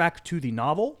soundtrack to the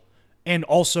novel, and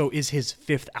also is his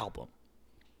 5th album,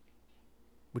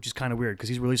 which is kind of weird because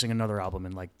he's releasing another album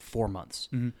in like 4 months.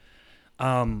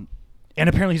 And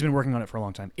apparently he's been working on it for a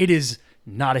long time. It is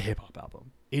not a hip hop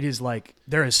album. It is like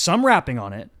there is some rapping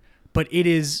on it, but it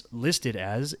is listed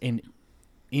as an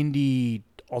indie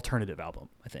alternative album,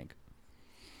 I think.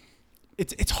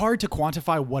 It's hard to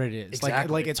quantify what it is.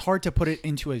 Exactly. Like it's hard to put it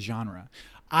into a genre.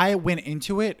 I went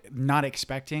into it not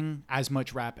expecting as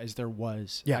much rap as there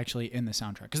was actually in the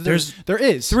soundtrack, because there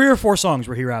is 3 or 4 songs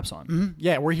where he raps on. Mm-hmm.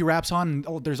 Yeah, where he raps on.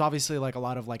 Oh, there's obviously like a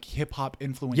lot of like hip hop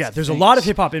influence. Yeah, there's a lot of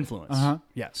hip hop influence.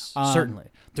 Yes, certainly.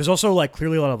 There's also like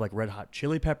clearly a lot of like Red Hot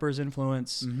Chili Peppers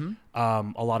influence. A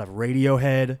lot of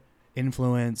Radiohead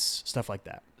influence, stuff like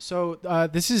that. So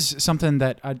this is something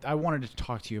that I wanted to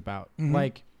talk to you about.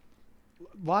 Like,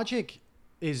 Logic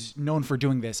is known for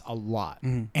doing this a lot,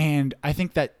 and I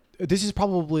think that this is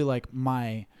probably like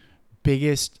my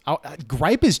biggest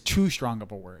gripe is too strong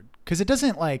of a word, because it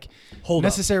doesn't like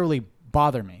necessarily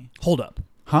bother me. Hold up.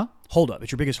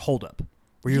 It's your biggest hold up.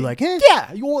 Where you're like,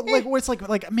 like where it's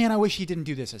like, man, I wish he didn't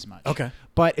do this as much. Okay.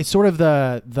 But it's sort of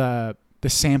the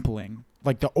sampling,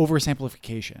 like the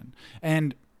oversamplification.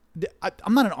 And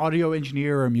I'm not an audio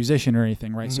engineer or a musician or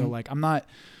anything, right? So like I'm not,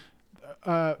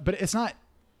 but it's not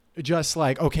just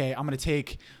like, okay, I'm going to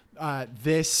take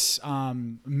this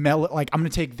I'm going to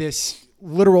take this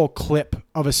literal clip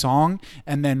of a song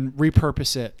and then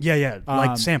repurpose it. Yeah,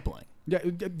 like sampling.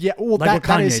 Yeah. Well, like that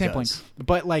what is Kanye sampling. does.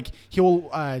 But like he'll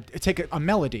take a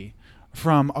melody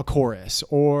from a chorus,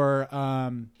 or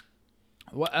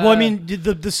well, I mean,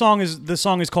 the song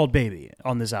is called "Baby"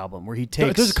 on this album, where he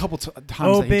takes. There's a couple times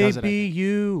Oh, that he does it. baby,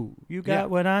 you got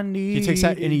what I need. He takes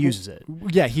that and he uses it.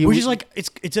 Yeah, which is like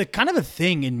it's a kind of a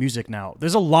thing in music now.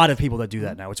 There's a lot of people that do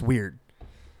that now. It's weird.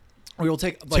 We will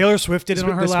take like, Taylor Swift did it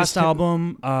on her this last was-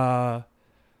 album.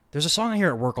 There's a song I hear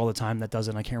at work all the time that does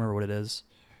it. And I can't remember what it is.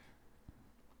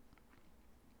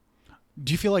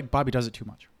 Do you feel like Bobby does it too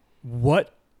much?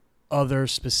 What other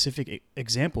specific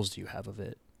examples do you have of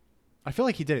it? I feel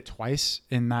like he did it twice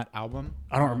in that album.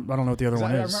 I don't know what the other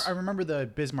one is. I remember the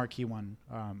Biz Markie one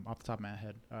off the top of my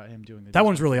head. Him doing That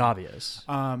one's really obvious.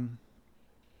 And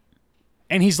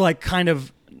he's like kind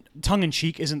of tongue in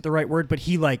cheek isn't the right word, but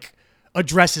he like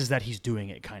addresses that he's doing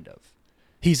it kind of.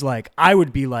 He's like, I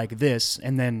would be like this,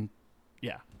 and then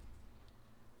yeah.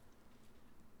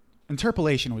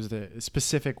 Interpolation was the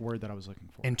specific word that I was looking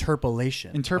for.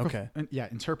 Interpolation. Okay.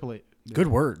 Interpolate. Good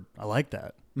word. I like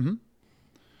that. Mm-hmm.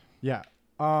 Yeah.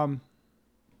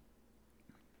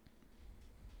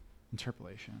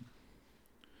 Interpolation.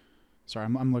 Sorry,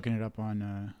 I'm looking it up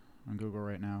on Google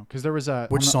right now, because there was a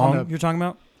Which song you're talking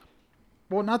about?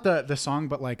 Well, not the song,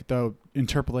 but like the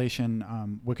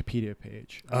interpolation Wikipedia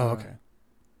page. Oh, okay.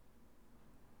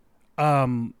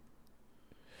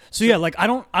 So yeah, like I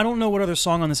don't know what other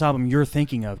song on this album you're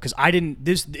thinking of, because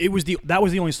that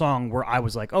was the only song where I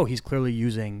was like, oh, he's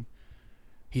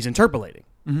interpolating.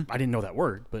 I didn't know that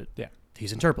word, but yeah,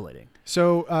 he's interpolating.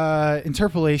 So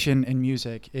interpolation in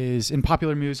music is, in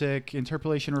popular music,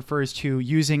 interpolation refers to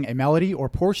using a melody or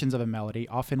portions of a melody,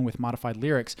 often with modified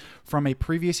lyrics, from a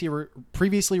previously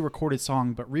recorded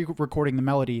song, but re-recording the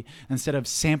melody instead of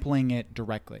sampling it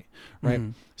directly, right?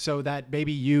 Mm-hmm. So that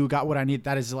Baby You Got What I Need,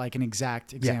 that is like an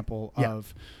exact example Yeah.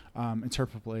 of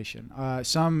interpolation.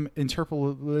 Some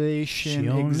interpolation She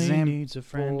only examples. needs a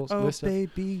friend. Oh, list of-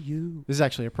 baby, you. This is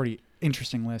actually a pretty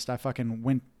interesting list. I fucking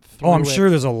went through Oh, I'm it. sure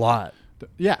there's a lot.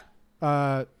 Yeah.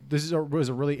 Was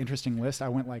a really interesting list. I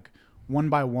went like one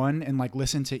by one and like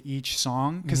listened to each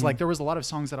song because like there was a lot of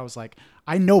songs that I was like,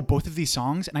 I know both of these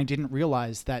songs and I didn't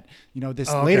realize that, you know,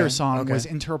 this later song was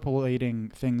interpolating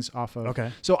things off of.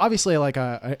 Okay. So obviously like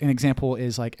an example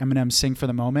is like Eminem's Sing for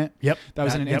the Moment. Yep. That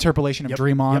was an interpolation of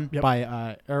Dream On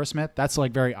by Aerosmith. That's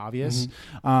like very obvious.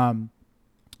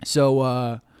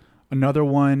 So another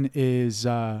one is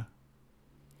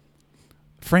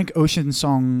Frank Ocean's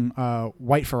song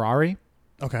White Ferrari.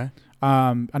 Okay.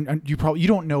 And you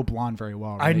don't know Blonde very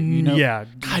well, right? God, you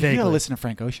vaguely. gotta listen to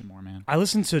Frank Ocean more, man. I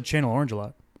listen to Channel Orange a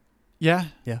lot. Yeah?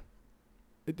 Yeah.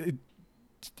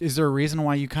 Is there a reason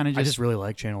why you kind of I just really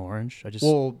like Channel Orange.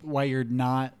 why you're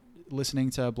not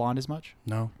listening to Blonde as much?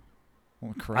 No.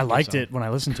 Well, I liked it when I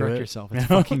listened to it. Correct yourself. It's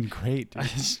fucking great, dude.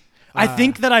 I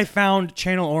think that I found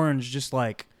Channel Orange just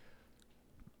like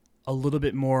a little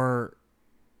bit more.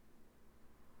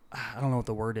 I don't know what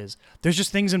the word is. There's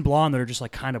just things in Blonde that are just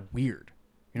like kind of weird.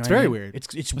 You know It's what I very mean? weird.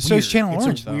 It's So weird. is Channel It's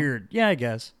Orange, though. weird. Yeah, I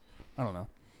guess. I don't know.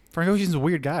 Frank Ocean's a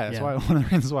weird guy. That's Yeah. why one of the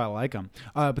reasons why I like him.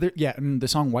 And the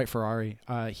song White Ferrari,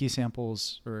 he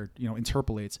samples or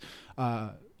interpolates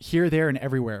Here, There, and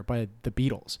Everywhere by the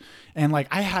Beatles. And like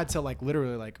I had to like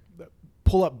literally like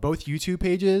pull up both YouTube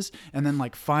pages and then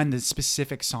like find the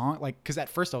specific song, like because at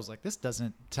first I was like, this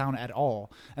doesn't sound at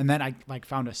all, and then I like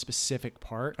found a specific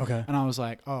part. Okay. And I was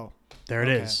like, oh, There it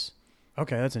is.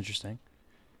 Okay, that's interesting.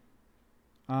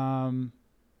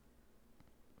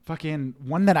 Fucking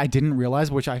one that I didn't realize,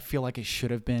 which I feel like it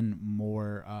should have been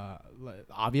more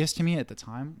obvious to me at the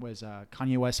time, was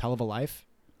Kanye West's Hell of a Life.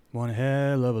 One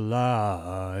hell of a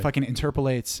life. Fucking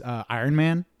interpolates Iron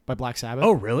Man by Black Sabbath.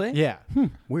 Oh, really? Yeah.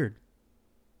 Weird.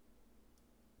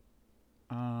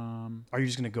 Are you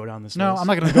just going to go down this No, list? I'm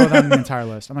not going to go down the entire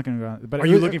list. I'm not going to go. But Are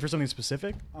you looking for something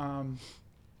specific?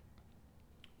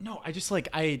 No, I just like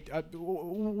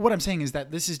what I'm saying is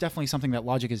that this is definitely something that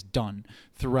Logic has done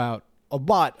throughout a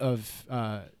lot of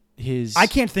his. I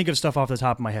can't think of stuff off the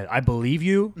top of my head. I believe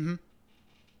you. Mm-hmm.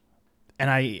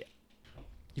 And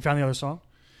you found the other song?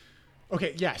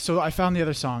 Okay, yeah. So I found the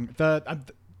other song.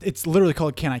 It's literally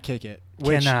called "Can I Kick It?"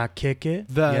 Can I kick it?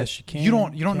 Yes, you can. You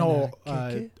don't Can know I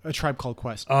kick it? A Tribe Called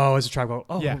Quest. Oh, it's a Tribe Called.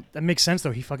 Oh, Yeah. That makes sense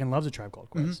though. He fucking loves a Tribe Called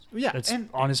Quest. Mm-hmm. Yeah, it's and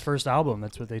on his first album.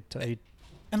 That's what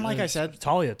and like I said,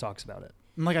 Talia talks about it.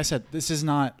 And like I said, this is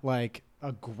not like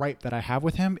a gripe that I have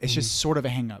with him. It's just sort of a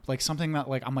hang up. Like something that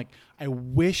like I'm like, I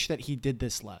wish that he did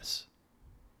this less.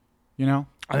 You know?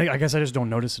 I guess I just don't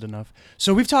notice it enough.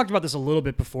 So we've talked about this a little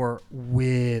bit before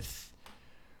with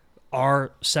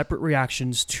our separate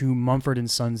reactions to Mumford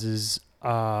 & Sons'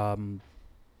 album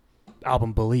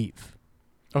Believe.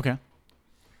 Okay.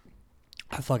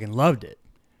 I fucking loved it.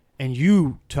 And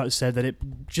you said that it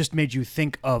just made you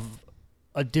think of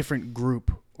a different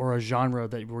group or a genre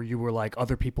where you were like,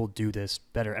 other people do this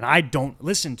better. And I don't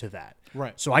listen to that.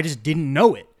 Right. So I just didn't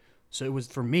know it. So it was,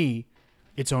 for me,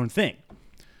 its own thing.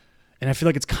 And I feel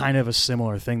like it's kind of a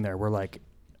similar thing there where like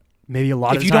maybe a lot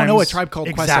of times. If you don't know a Tribe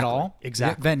Called Quest at all,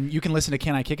 exactly, then you can listen to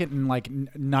Can I Kick It and like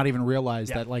not even realize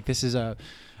that like this is a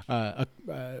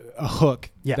hook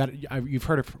that you've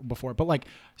heard of before. But like,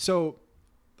 so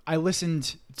I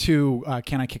listened to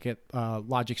Can I Kick It,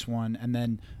 Logic's one, and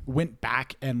then went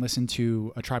back and listened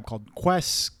to A Tribe Called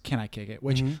Quest's Can I Kick It,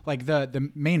 which like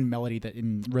the main melody that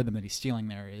in rhythm that he's stealing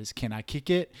there is Can I Kick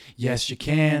It? Yes, you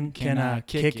can. Can I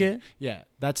kick it? Yeah,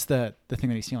 that's the thing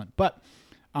that he's stealing. But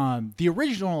the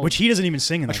original, which he doesn't even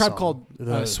sing in A that Tribe song. Called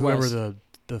whoever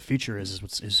the feature is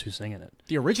who's singing it.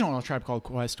 The original A Tribe Called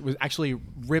Quest was actually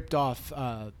ripped off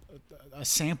a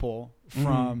sample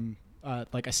from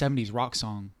like a 70s rock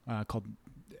song called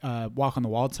Walk on the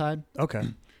Wild Side. Okay.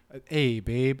 Hey,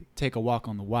 babe, take a walk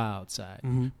on the wild side.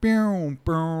 Mm-hmm. Boom,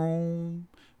 boom,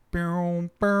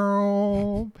 boom,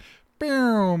 boom,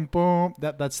 boom, boom.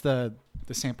 That's the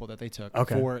sample that they took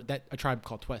for that A Tribe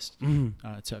Called Quest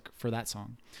took for that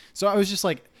song. So I was just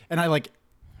like, and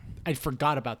I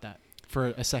forgot about that for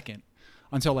a second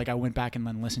until like I went back and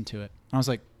then listened to it. And I was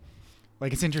like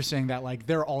it's interesting that like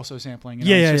they're also sampling.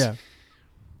 Yeah.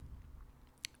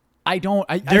 I think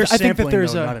that They're there's sampling,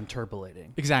 though, not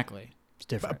interpolating. Exactly. It's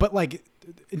different. But like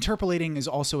interpolating is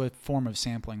also a form of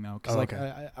sampling, though, because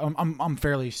I'm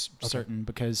fairly certain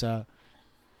because that's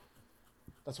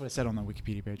what it said on the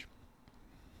Wikipedia page.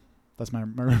 That's my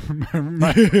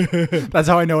that's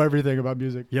how I know everything about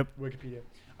music. Yep. Wikipedia.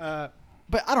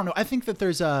 But I don't know. I think that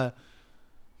there's a.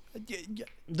 It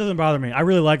doesn't bother me. I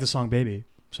really like the song "Baby,"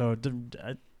 so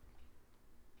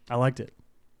I liked it.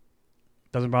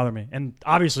 Doesn't bother me. And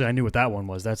obviously, I knew what that one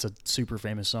was. That's a super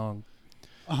famous song.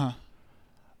 Well,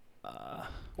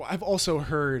 I've also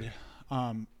heard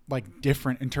like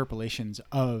different interpolations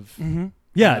of. Mm-hmm.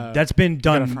 Yeah, that's been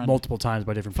done friend. multiple times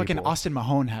by different Fucking people. Austin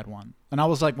Mahone had one, and I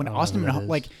was like, when Austin Mahone,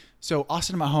 like, so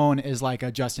Austin Mahone is like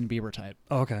a Justin Bieber type.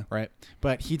 Oh, okay. Right,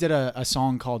 but he did a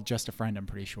song called "Just a Friend." I'm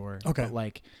pretty sure. Okay. But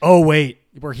like, oh wait,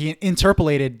 where he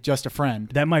interpolated "Just a Friend."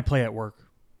 That might play at work.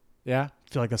 Yeah. I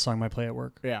feel like that song might play at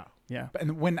work. Yeah. Yeah.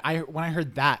 And when I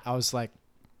heard that, I was like,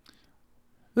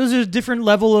 there's a different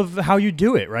level of how you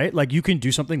do it, right? Like you can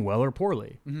do something well or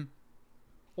poorly. Mm-hmm.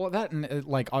 Well, that and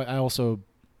like I also.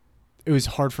 It was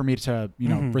hard for me to,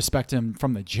 respect him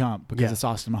from the jump because it's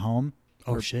Austin Mahone.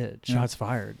 Oh shit! Shots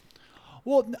fired.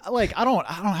 Well, like I don't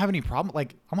have any problem.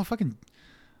 Like I'm a fucking,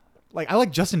 like I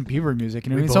like Justin Bieber music.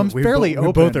 You know, so I'm fairly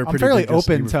open. I'm fairly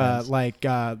open to like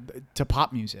to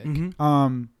pop music.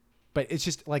 Mm-hmm. But it's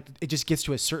just like it just gets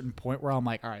to a certain point where I'm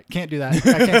like, all right, can't do that. I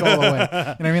can't go all the way. You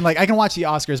know what I mean? Like I can watch the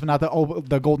Oscars, but not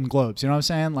the Golden Globes. You know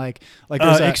what I'm saying? Like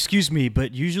excuse me,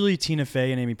 but usually Tina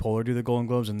Fey and Amy Poehler do the Golden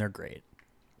Globes, and they're great.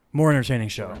 More entertaining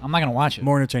show. I'm not gonna watch it.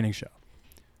 More entertaining show.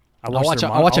 I'll watch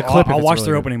a clip. I'll watch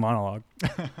their opening monologue.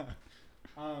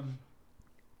 I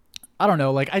don't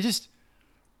know. Like I just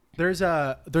there's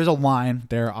a line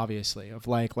there, obviously, of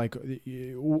like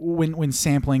when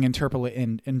sampling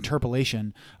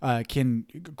interpolation can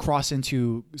cross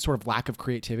into sort of lack of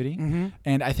creativity,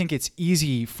 and I think it's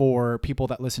easy for people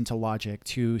that listen to Logic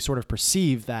to sort of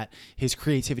perceive that his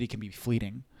creativity can be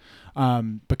fleeting.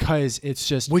 Because it's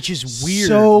just which is weird,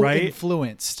 so right?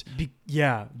 Influenced.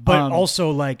 But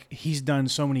also like he's done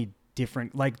so many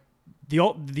different like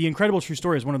the Incredible True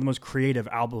Story is one of the most creative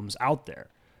albums out there.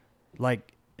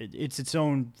 Like it's its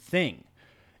own thing,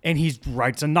 and he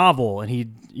writes a novel, and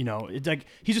it's like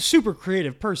he's a super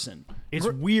creative person. It's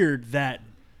weird that,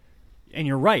 and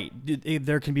you're right.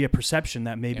 There can be a perception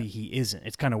that maybe he isn't.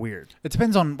 It's kind of weird. It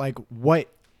depends on like what.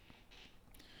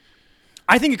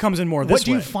 I think it comes in more this way. What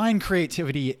do you find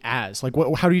creativity as? Like,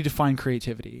 how do you define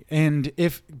creativity? And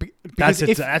that's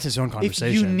its own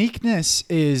conversation. If uniqueness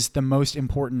is the most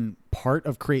important part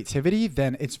of creativity,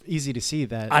 then it's easy to see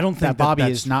that I don't think Bobby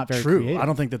that's is not very true. creative. I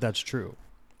don't think that that's true.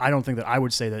 I don't think that I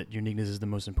would say that uniqueness is the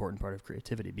most important part of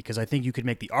creativity because I think you could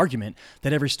make the argument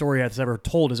that every story that's ever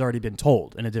told has already been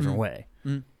told in a different way.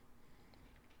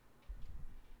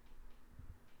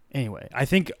 Anyway, I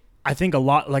think a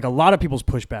lot of people's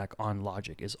pushback on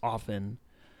Logic is often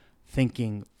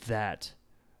thinking that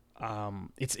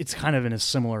it's kind of in a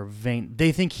similar vein.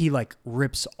 They think he like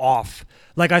rips off.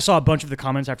 Like I saw a bunch of the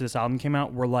comments after this album came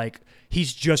out were like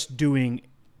he's just doing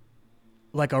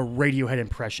like a Radiohead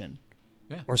impression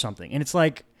or something, and it's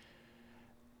like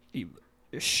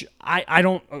I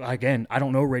don't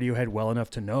know Radiohead well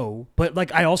enough to know, but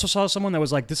like I also saw someone that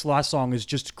was like this last song is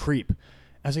just Creep.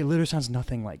 I was like, it literally sounds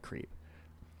nothing like Creep.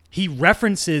 He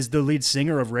references the lead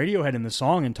singer of Radiohead in the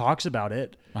song and talks about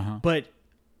it, but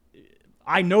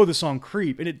I know the song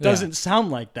Creep, and it doesn't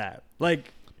sound like that.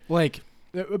 Like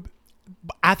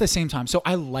at the same time, so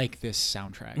I like this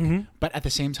soundtrack, but at the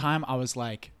same time, I was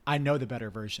like, I know the better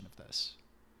version of this,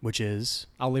 which is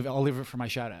I'll leave it for my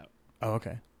shout out. Oh,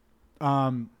 okay.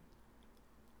 But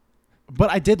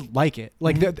I did like it,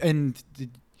 like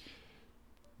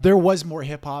there was more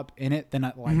hip hop in it than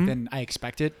I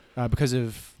expected because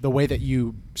of the way that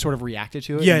you sort of reacted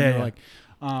to it. Yeah. Like,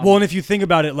 well, and if you think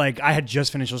about it, like I had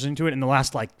just finished listening to it, and the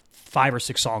last like 5 or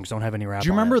 6 songs don't have any rap. Do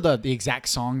you remember the exact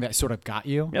song that sort of got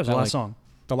you? Yeah, it was the last song.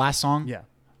 The last song? Yeah.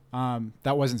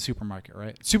 That wasn't Supermarket,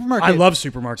 right? Supermarket. I love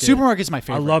Supermarket. Supermarket's my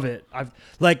favorite. I love it.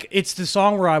 It's the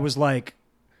song where I was like,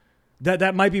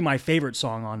 that might be my favorite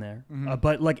song on there.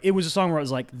 But like, it was a song where I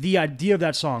was like, the idea of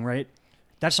that song, right?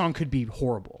 That song could be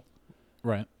horrible.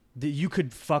 Right. You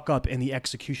could fuck up in the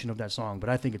execution of that song, but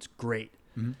I think it's great.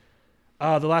 The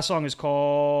last song is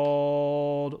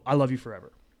called I Love You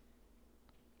Forever.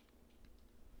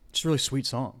 It's a really sweet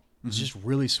song. It's just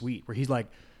really sweet, where he's like,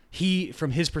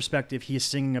 from his perspective, he is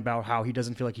singing about how he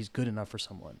doesn't feel like he's good enough for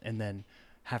someone. And then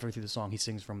halfway through the song, he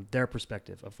sings from their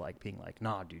perspective of like being like,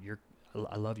 nah, dude,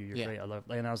 I love you. You're great.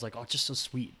 And I was like, oh, it's just so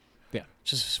sweet. Yeah. It's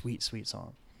just a sweet, sweet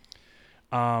song.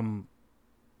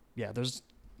 Yeah, there's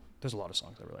a lot of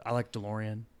songs I like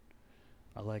DeLorean.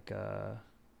 I like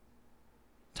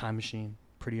Time Machine,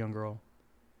 Pretty Young Girl.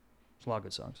 It's a lot of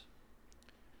good songs.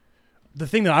 The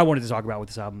thing that I wanted to talk about with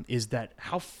this album is that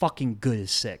how fucking good is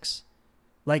Six?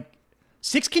 Like,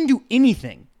 Six can do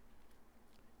anything.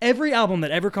 Every album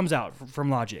that ever comes out from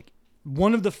Logic,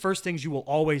 one of the first things you will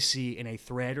always see in a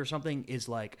thread or something is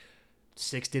like,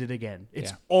 Six did it again.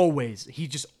 It's always,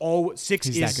 Six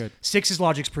is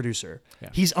Logic's producer. Yeah.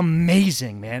 He's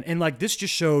amazing, man. And like, this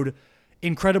just showed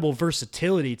incredible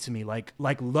versatility to me. Like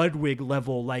Ludwig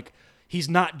level, like, he's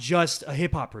not just a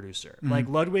hip hop producer. Mm-hmm. Like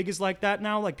Ludwig is like that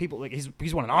now. Like people, like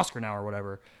he's won an Oscar now or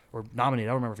whatever, or nominated.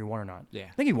 I don't remember if he won or not. Yeah,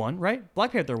 I think he won. Right?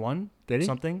 Black Panther won. Did he?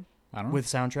 Something. I don't know. With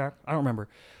soundtrack. I don't remember,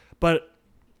 but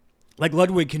like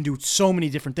Ludwig can do so many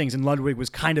different things, and Ludwig was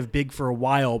kind of big for a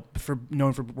while,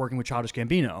 known for working with Childish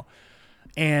Gambino,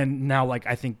 and now like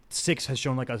I think Six has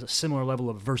shown like a similar level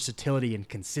of versatility and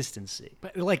consistency.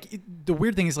 But like the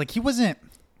weird thing is like he wasn't.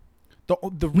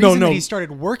 The reason that he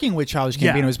started working with Childish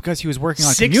Gambino is because he was working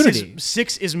on Community.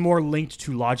 Six is more linked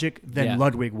to Logic than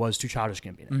Ludwig was to Childish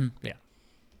Gambino. Mm-hmm. Yeah.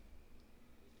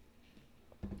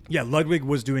 Yeah, Ludwig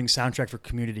was doing soundtrack for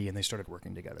Community, and they started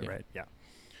working together, right? Yeah.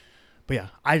 But yeah,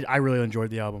 I really enjoyed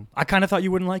the album. I kind of thought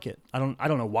you wouldn't like it. I don't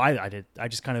know why I did. I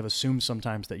just kind of assumed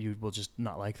sometimes that you will just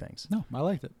not like things. No, I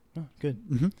liked it. Oh, good.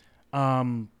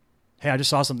 Mm-hmm. Hey, I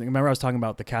just saw something. Remember I was talking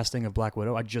about the casting of Black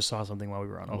Widow? I just saw something while we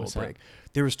were on a little break.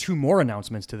 There was 2 more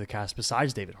announcements to the cast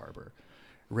besides David Harbour.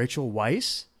 Rachel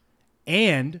Weisz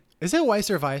and... Is it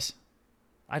Weisz or Vice?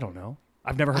 I don't know.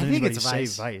 I've never heard anybody say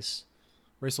Vice.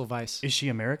 Rachel Weisz. Is she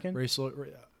American?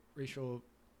 Rachel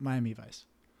Miami Vice.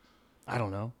 I don't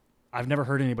know. I've never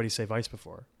heard anybody say Vice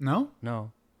before. No?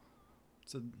 No.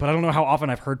 But I don't know how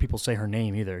often I've heard people say her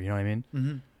name either. You know what I mean?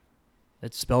 Mm-hmm.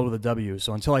 It's spelled with a W,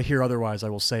 so until I hear otherwise, I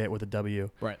will say it with a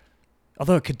W. Right.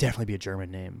 Although it could definitely be a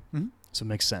German name, so it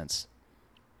makes sense.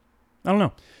 I don't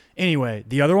know. Anyway,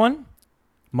 the other one,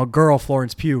 my girl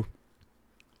Florence Pugh,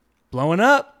 blowing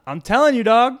up. I'm telling you,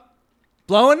 dog,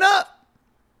 blowing up,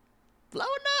 blowing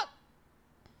up.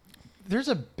 There's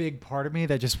a big part of me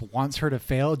that just wants her to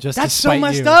fail. That's so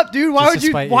messed up, dude. Why would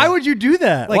you do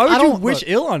that? Like, why would you wish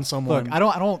ill on someone? Look, I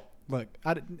don't. Look,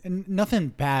 nothing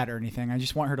bad or anything. I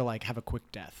just want her to like have a quick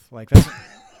death. Like that's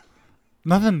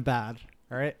nothing bad.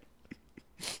 All right.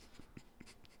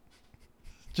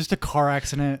 Just a car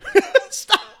accident.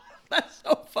 Stop. That's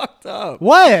so fucked up.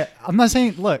 What? I'm not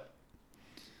saying. Look,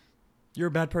 you're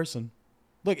a bad person.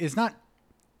 Look, it's not.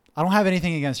 I don't have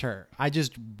anything against her. I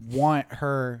just want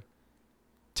her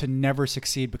to never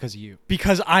succeed because of you.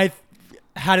 Because I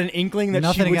had an inkling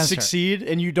that she would succeed,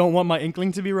 and you don't want my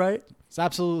inkling to be right. It's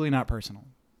absolutely not personal.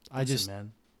 Listen,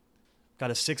 man,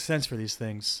 got a sixth sense for these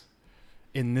things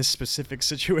in this specific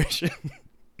situation.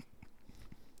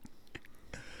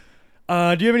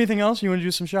 Do you have anything else? You want to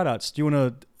do some shout outs? Do you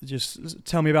want to just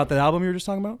tell me about that album you were just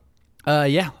talking about?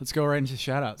 Yeah, let's go right into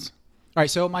shout outs. All right,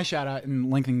 so my shout out, and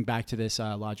linking back to this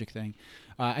Logic thing,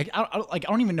 I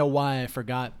don't even know why I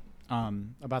forgot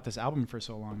about this album for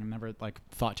so long. I never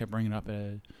thought to bring it up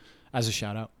as a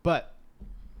shout out, but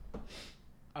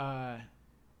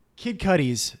Kid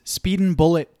Cudi's "Speedin'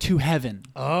 Bullet to Heaven."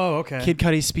 Oh, okay. Kid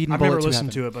Cudi's "Speedin' Bullet to Heaven." I've never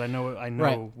listened to it, but I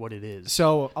know what it is.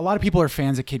 So a lot of people are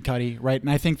fans of Kid Cudi, right? And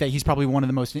I think that he's probably one of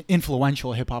the most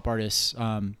influential hip hop artists,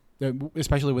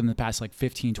 especially within the past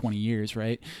 15, 20 years,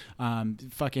 right?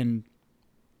 Fucking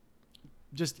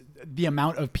just the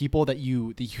amount of people that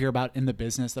you hear about in the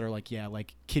business that are like, yeah,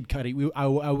 like Kid Cudi, I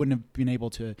wouldn't have been able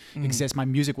to exist. My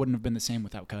music wouldn't have been the same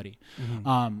without Cudi.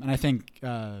 And I think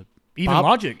even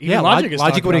Logic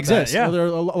would exist. That,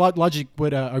 yeah. Logic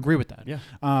would agree with that. Yeah.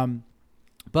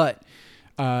 But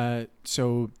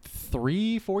so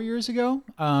 3-4 years ago,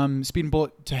 Speedin'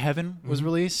 Bullet to Heaven was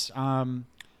released. And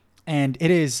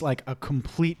it is like a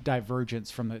complete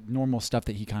divergence from the normal stuff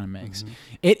that he kind of makes.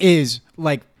 It is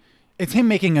like, it's him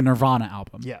making a Nirvana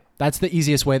album. Yeah. That's the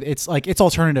easiest way. It's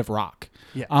alternative rock.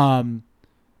 Yeah.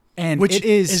 And which it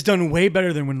is done way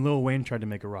better than when Lil Wayne tried to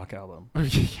make a rock album.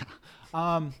 Yeah.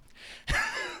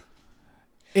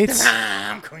 It's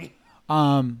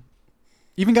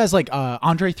even guys like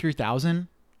Andre 3000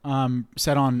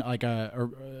 said on like a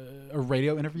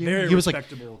radio interview. Very he was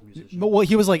respectable musician. Well,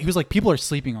 he was like people are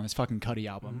sleeping on this fucking Cudi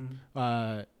album.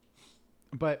 But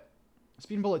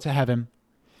Speedin' Bullet to Heaven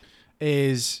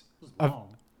is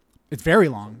it's very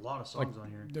long. There's a lot of songs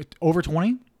on here. Over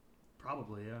 20?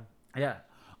 Probably, yeah.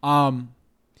 Yeah.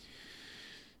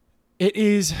 It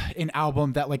is an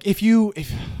album that if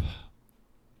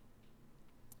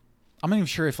I'm not even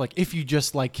sure if you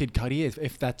just like Kid Cudi,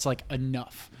 if that's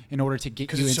enough in order to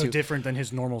get you into. Because it's so different than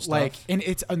his normal stuff. And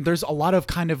it's there's a lot of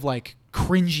kind of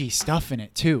cringy stuff in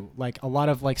it too. A lot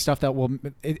of stuff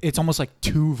that it's almost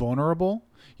too vulnerable.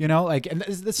 You know, like, and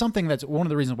that's something that's one of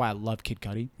the reasons why I love Kid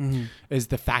Cudi is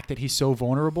the fact that he's so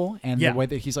vulnerable and the way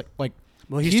that he's like.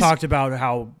 Well, he's talked about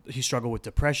how he struggled with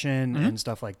depression and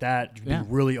stuff like that. Been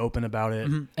really open about it,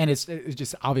 and it's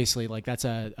just obviously like that's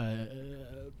an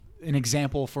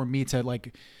example for me to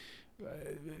like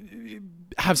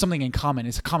have something in common.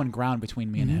 It's a common ground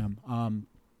between me and him.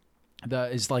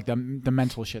 Is like the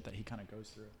mental shit that he kind of goes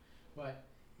through, but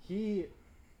he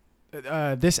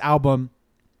this album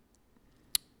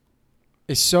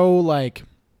is so like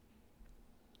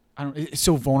it's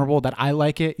so vulnerable that I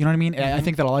like it. You know what I mean? I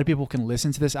think that a lot of people can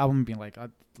listen to this album and be like,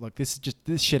 look, this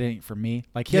shit ain't for me.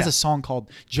 Like he has a song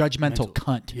called Judgmental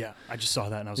Cunt. Yeah, I just saw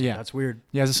that and I was like, that's weird.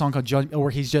 He has a song called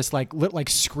where he's just like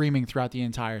screaming throughout the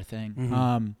entire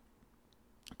thing.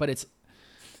 But it's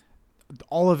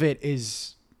all of it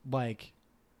is like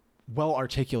well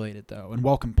articulated though and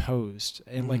well composed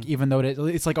and like even though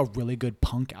it's like a really good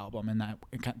punk album in that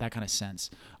kind of sense.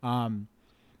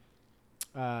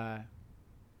 I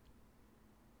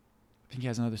think he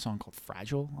has another song called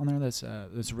Fragile on there that's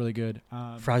really good.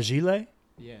 Fragile?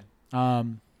 Yeah.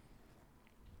 But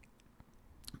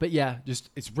yeah, just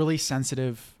it's really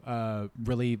sensitive,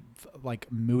 really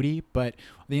like moody. But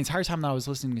the entire time that I was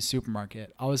listening to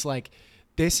Supermarket, I was like,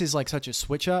 this is like such a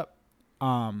switch up.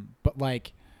 But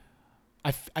like,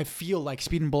 I feel like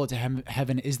Speed and Bullet to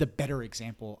Heaven is the better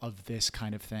example of this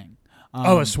kind of thing.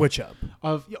 A switch up.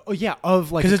 Of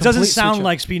like because it doesn't sound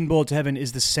like Speed and Bullet to Heaven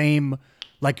is the same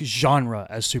like genre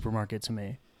as Supermarket to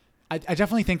me. I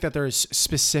definitely think that there's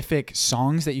specific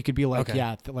songs that you could be like,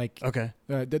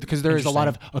 because there's a lot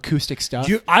of acoustic stuff.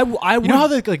 You know how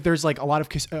like there's like a lot of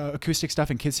acoustic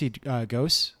stuff in Kids See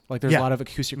Ghosts. Like there's a lot of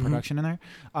acoustic production in there.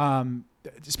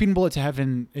 Speed and Bullet to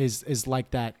Heaven is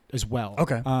like that as well.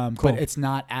 Okay, cool. But it's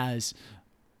not as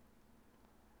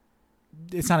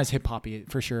hip hoppy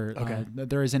for sure. Okay,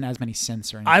 there isn't as many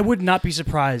synths or anything. I would not be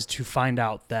surprised to find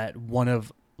out that one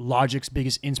of Logic's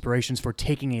biggest inspirations for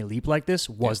taking a leap like this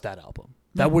was that album.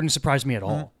 That wouldn't surprise me at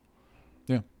all.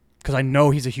 Yeah. Because I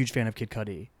know he's a huge fan of Kid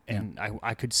Cudi, and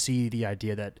I could see the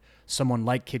idea that someone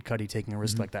like Kid Cudi taking a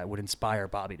risk like that would inspire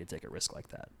Bobby to take a risk like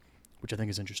that, which I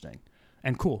think is interesting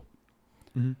and cool.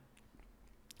 And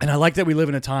I like that we live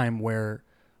in a time where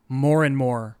more and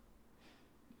more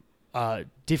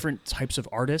different types of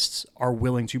artists are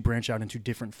willing to branch out into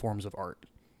different forms of art.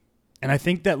 And I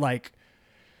think that like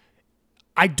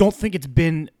I don't think it's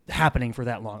been happening for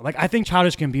that long. Like, I think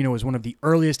Childish Gambino is one of the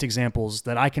earliest examples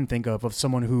that I can think of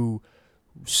someone who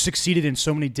succeeded in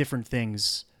so many different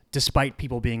things despite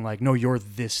people being like, no, you're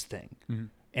this thing.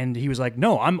 And he was like,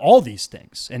 no, I'm all these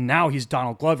things. And now he's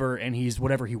Donald Glover and he's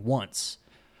whatever he wants.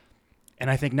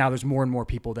 And I think now there's more and more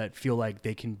people that feel like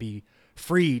they can be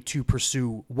free to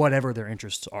pursue whatever their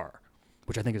interests are,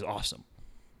 which I think is awesome.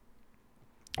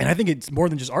 And I think it's more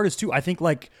than just artists too. I think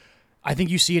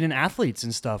you see it in athletes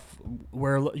and stuff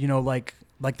where, you know, like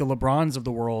the LeBrons of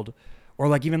the world, or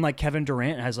like even like Kevin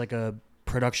Durant has like a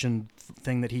production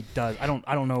thing that he does. I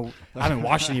don't know. I haven't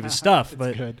watched any of his stuff,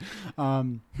 but good.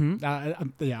 I'm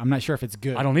not sure if it's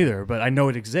good. I don't either, but I know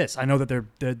it exists. I know that they're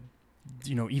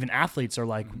you know, even athletes are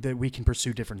like that we can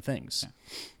pursue different things. Yeah.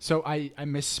 So I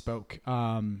misspoke.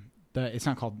 It's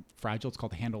not called Fragile. It's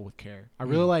called Handle with Care. I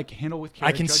really like Handle with Care.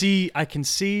 I can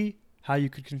see how you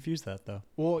could confuse that though.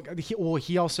 Well,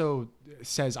 he also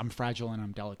says I'm fragile and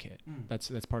I'm delicate. That's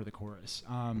part of the chorus.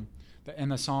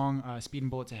 And the song Speed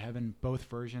and Bullet to Heaven, both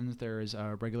versions. There is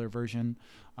a regular version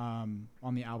on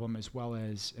the album as well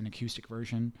as an acoustic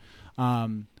version.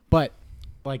 But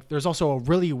like, there's also a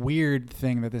really weird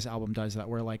thing that this album does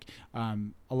where like a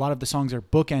lot of the songs are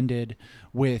bookended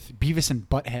with Beavis and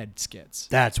Butthead skits.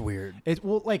 That's weird.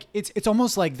 It's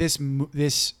almost like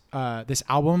this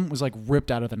album was like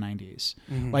ripped out of the 90s.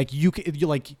 Like you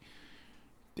like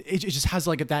it just has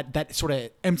like that sort of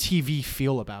MTV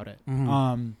feel about it.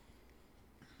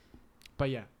 But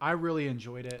yeah, I really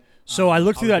enjoyed it. So I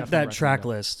looked through that track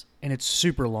list and it's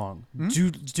super long.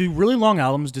 Do really long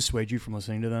albums dissuade you from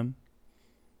listening to them?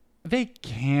 They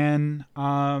can.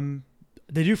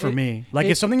 They do for me. Like,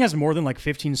 if something has more than like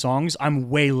 15 songs,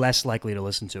 I'm way less likely to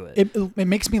listen to it. It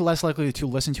makes me less likely to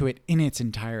listen to it in its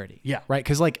entirety. Yeah. Right?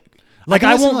 Because like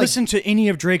I won't listen to any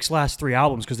of Drake's last 3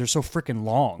 albums because they're so freaking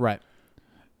long. Right.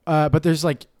 But there's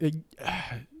like a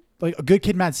Good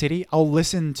Kid, Mad City. I'll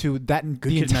listen to the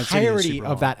entirety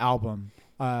of that album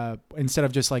instead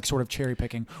of just like sort of cherry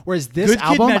picking. Whereas this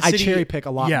album, I cherry pick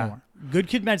a lot more. Good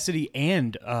Kid, Mad City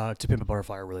and To Pimp a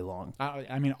Butterfly are really long.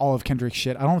 I mean, all of Kendrick's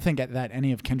shit. I don't think that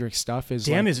any of Kendrick's stuff is.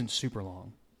 Damn isn't super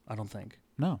long. I don't think.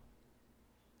 No.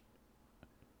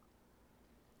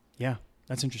 Yeah,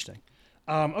 that's interesting.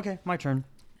 Okay, my turn.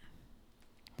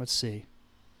 Let's see.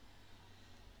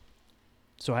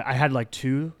 So I had like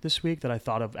 2 this week that I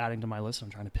thought of adding to my list. I'm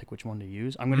trying to pick which one to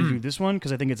use. I'm going to do this one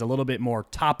because I think it's a little bit more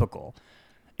topical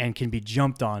and can be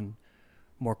jumped on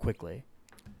more quickly.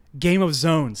 Game of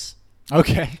Zones.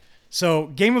 Okay. So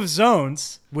Game of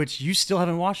Zones, which you still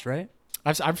haven't watched, right?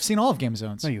 I've seen all of Game of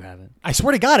Zones. No, you haven't. I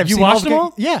swear to God, I've You seen watched all them of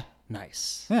all? Yeah.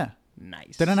 Nice. Yeah.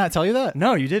 Nice. Did I not tell you that?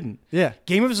 No, you didn't. Yeah.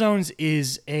 Game of Zones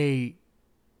is a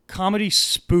comedy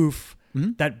spoof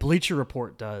that Bleacher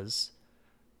Report does,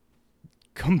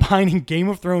 combining Game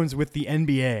of Thrones with the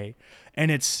NBA,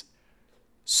 and it's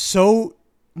so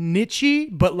nichey,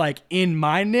 but like in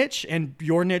my niche and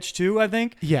your niche too, I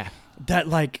think. Yeah. That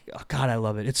like, oh God, I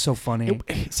love it. It's so funny.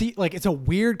 See, like it's a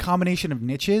weird combination of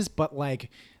niches, but like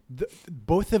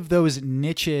both of those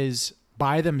niches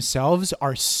by themselves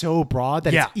are so broad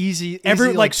that it's easy.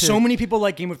 So many people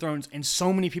like Game of Thrones and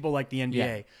so many people like the NBA.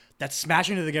 Yeah. That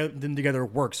smashing them together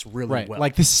works really well.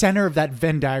 Like the center of that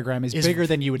Venn diagram is bigger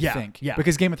than you would think. Yeah.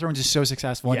 Because Game of Thrones is so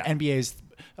successful and NBA is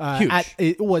huge.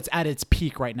 It's at its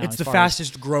peak right now. It's the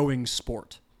fastest growing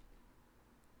sport.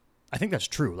 I think that's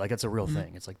true. Like that's a real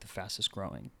thing. It's like the fastest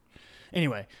growing.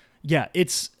 Anyway, yeah,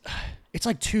 it's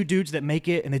like 2 dudes that make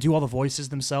it and they do all the voices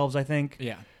themselves, I think.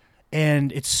 Yeah.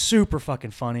 And it's super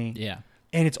fucking funny. Yeah.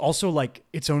 And it's also like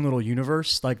its own little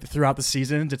universe. Like throughout the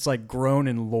seasons, it's like grown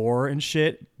in lore and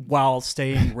shit while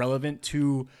staying relevant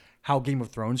to how Game of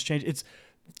Thrones changed.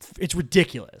 It's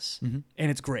ridiculous and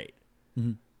it's great.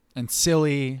 Mm-hmm. And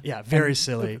silly. Yeah, very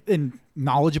silly. And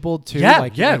knowledgeable too. Yeah,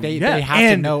 They have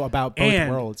to know about both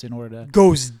worlds in order to.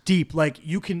 Goes deep. Like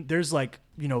there's like,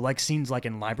 like scenes like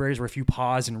in libraries where if you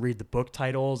pause and read the book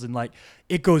titles and like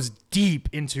it goes deep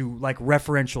into like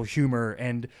referential humor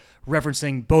and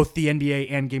referencing both the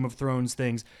NBA and Game of Thrones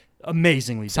things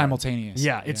amazingly simultaneous.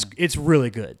 Yeah, it's really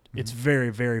good. Mm-hmm. It's very,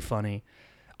 very funny.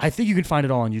 I think you can find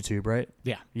it all on YouTube, right?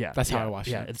 Yeah. Yeah. That's how I watched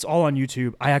it. Yeah, it's all on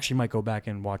YouTube. I actually might go back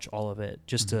and watch all of it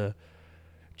just to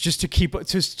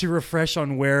refresh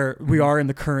on where we are in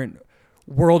the current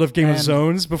world of Game of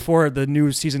Zones before the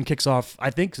new season kicks off.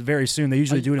 I think very soon. They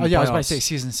usually do it in the playoffs. I was about to say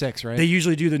season 6, right? They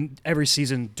usually do every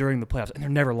season during the playoffs, and they're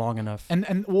never long enough.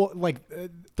 And well, like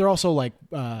they're also like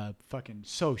fucking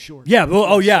so short. Yeah. Well,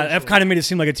 I've kind of made it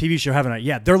seem like a TV show, haven't I?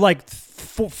 Yeah, they're like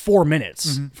 4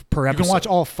 minutes per episode. You can watch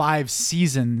all 5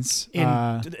 seasons in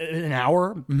an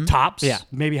hour tops. Yeah,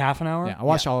 maybe half an hour. Yeah, I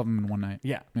watched all of them in one night.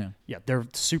 Yeah. They're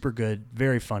super good,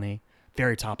 very funny.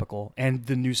 Very topical, and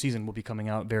the new season will be coming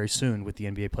out very soon with the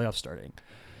NBA playoffs starting.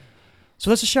 So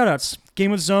that's the shout-outs.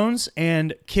 Game of Zones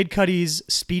and Kid Cudi's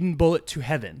Speedin' Bullet to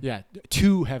Heaven. Yeah,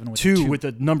 to heaven with two with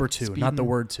the number 2, not the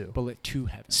word 2. Bullet to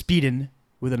heaven. Speedin'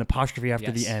 with an apostrophe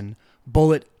after the N.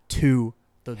 Bullet to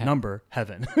the number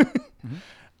heaven.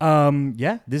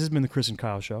 This has been the Chris and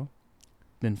Kyle Show.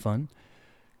 Been fun.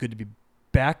 Good to be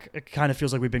back. It kind of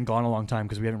feels like we've been gone a long time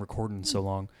because we haven't recorded in so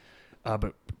long,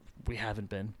 but we haven't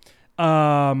been.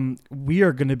 We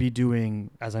are going to be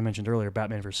doing, as I mentioned earlier,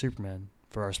 Batman vs. Superman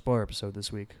for our spoiler episode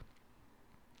this week.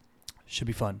 Should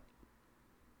be fun.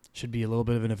 Should be a little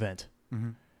bit of an event.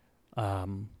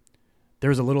 There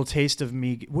was a little taste of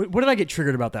me. What did I get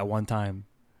triggered about that one time?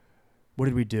 What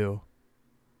did we do?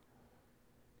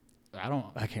 I can't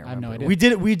remember. I have no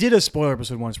idea. We did a spoiler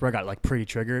episode once where I got like pretty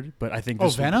triggered, but I think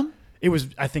this Venom?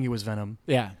 I think it was Venom.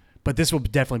 Yeah. But this will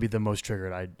definitely be the most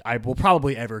triggered I will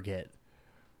probably ever get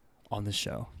on this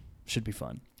show. Should be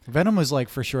fun. Venom was like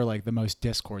for sure like the most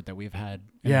discord that we've had.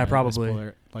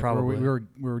 Probably. Probably. We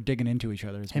were digging into each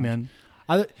other. Hey man,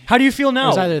 how do you feel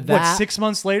now? Either that, what, 6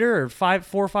 months later or 4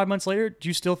 or 5 months later? Do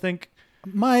you still think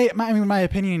my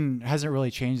opinion hasn't really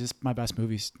changed? It's my best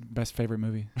favorite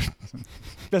movie.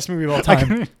 Best movie of all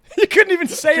time. You couldn't even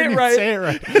say it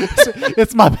right.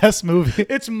 It's my best movie.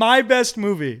 It's my best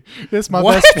movie. It's my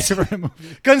best favorite movie.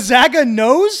 Gonzaga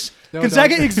knows?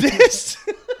 Gonzaga exists?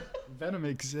 Venom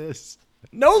exists.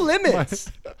 No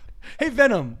limits. Hey,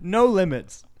 Venom, no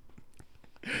limits.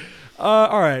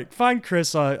 All right. Find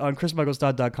Chris on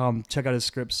chrismichaelstod.com. Check out his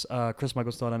scripts. Chris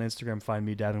Michael Stod on Instagram. Find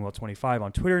me, Davinwell25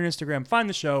 on Twitter and Instagram. Find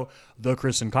the show, The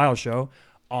Chris and Kyle Show,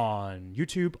 on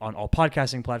YouTube, on all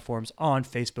podcasting platforms, on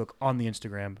Facebook, on the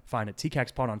Instagram. Find it,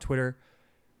 TCAXPod on Twitter.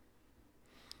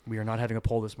 We are not having a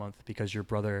poll this month because your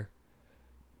brother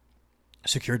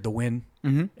secured the win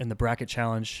in the bracket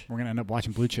challenge. We're going to end up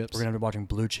watching Blue Chips. We're going to end up watching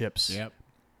Blue Chips. Yep.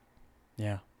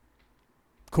 Yeah.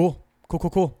 Cool.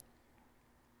 Cool.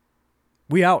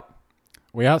 We out.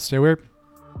 We out. Stay weird.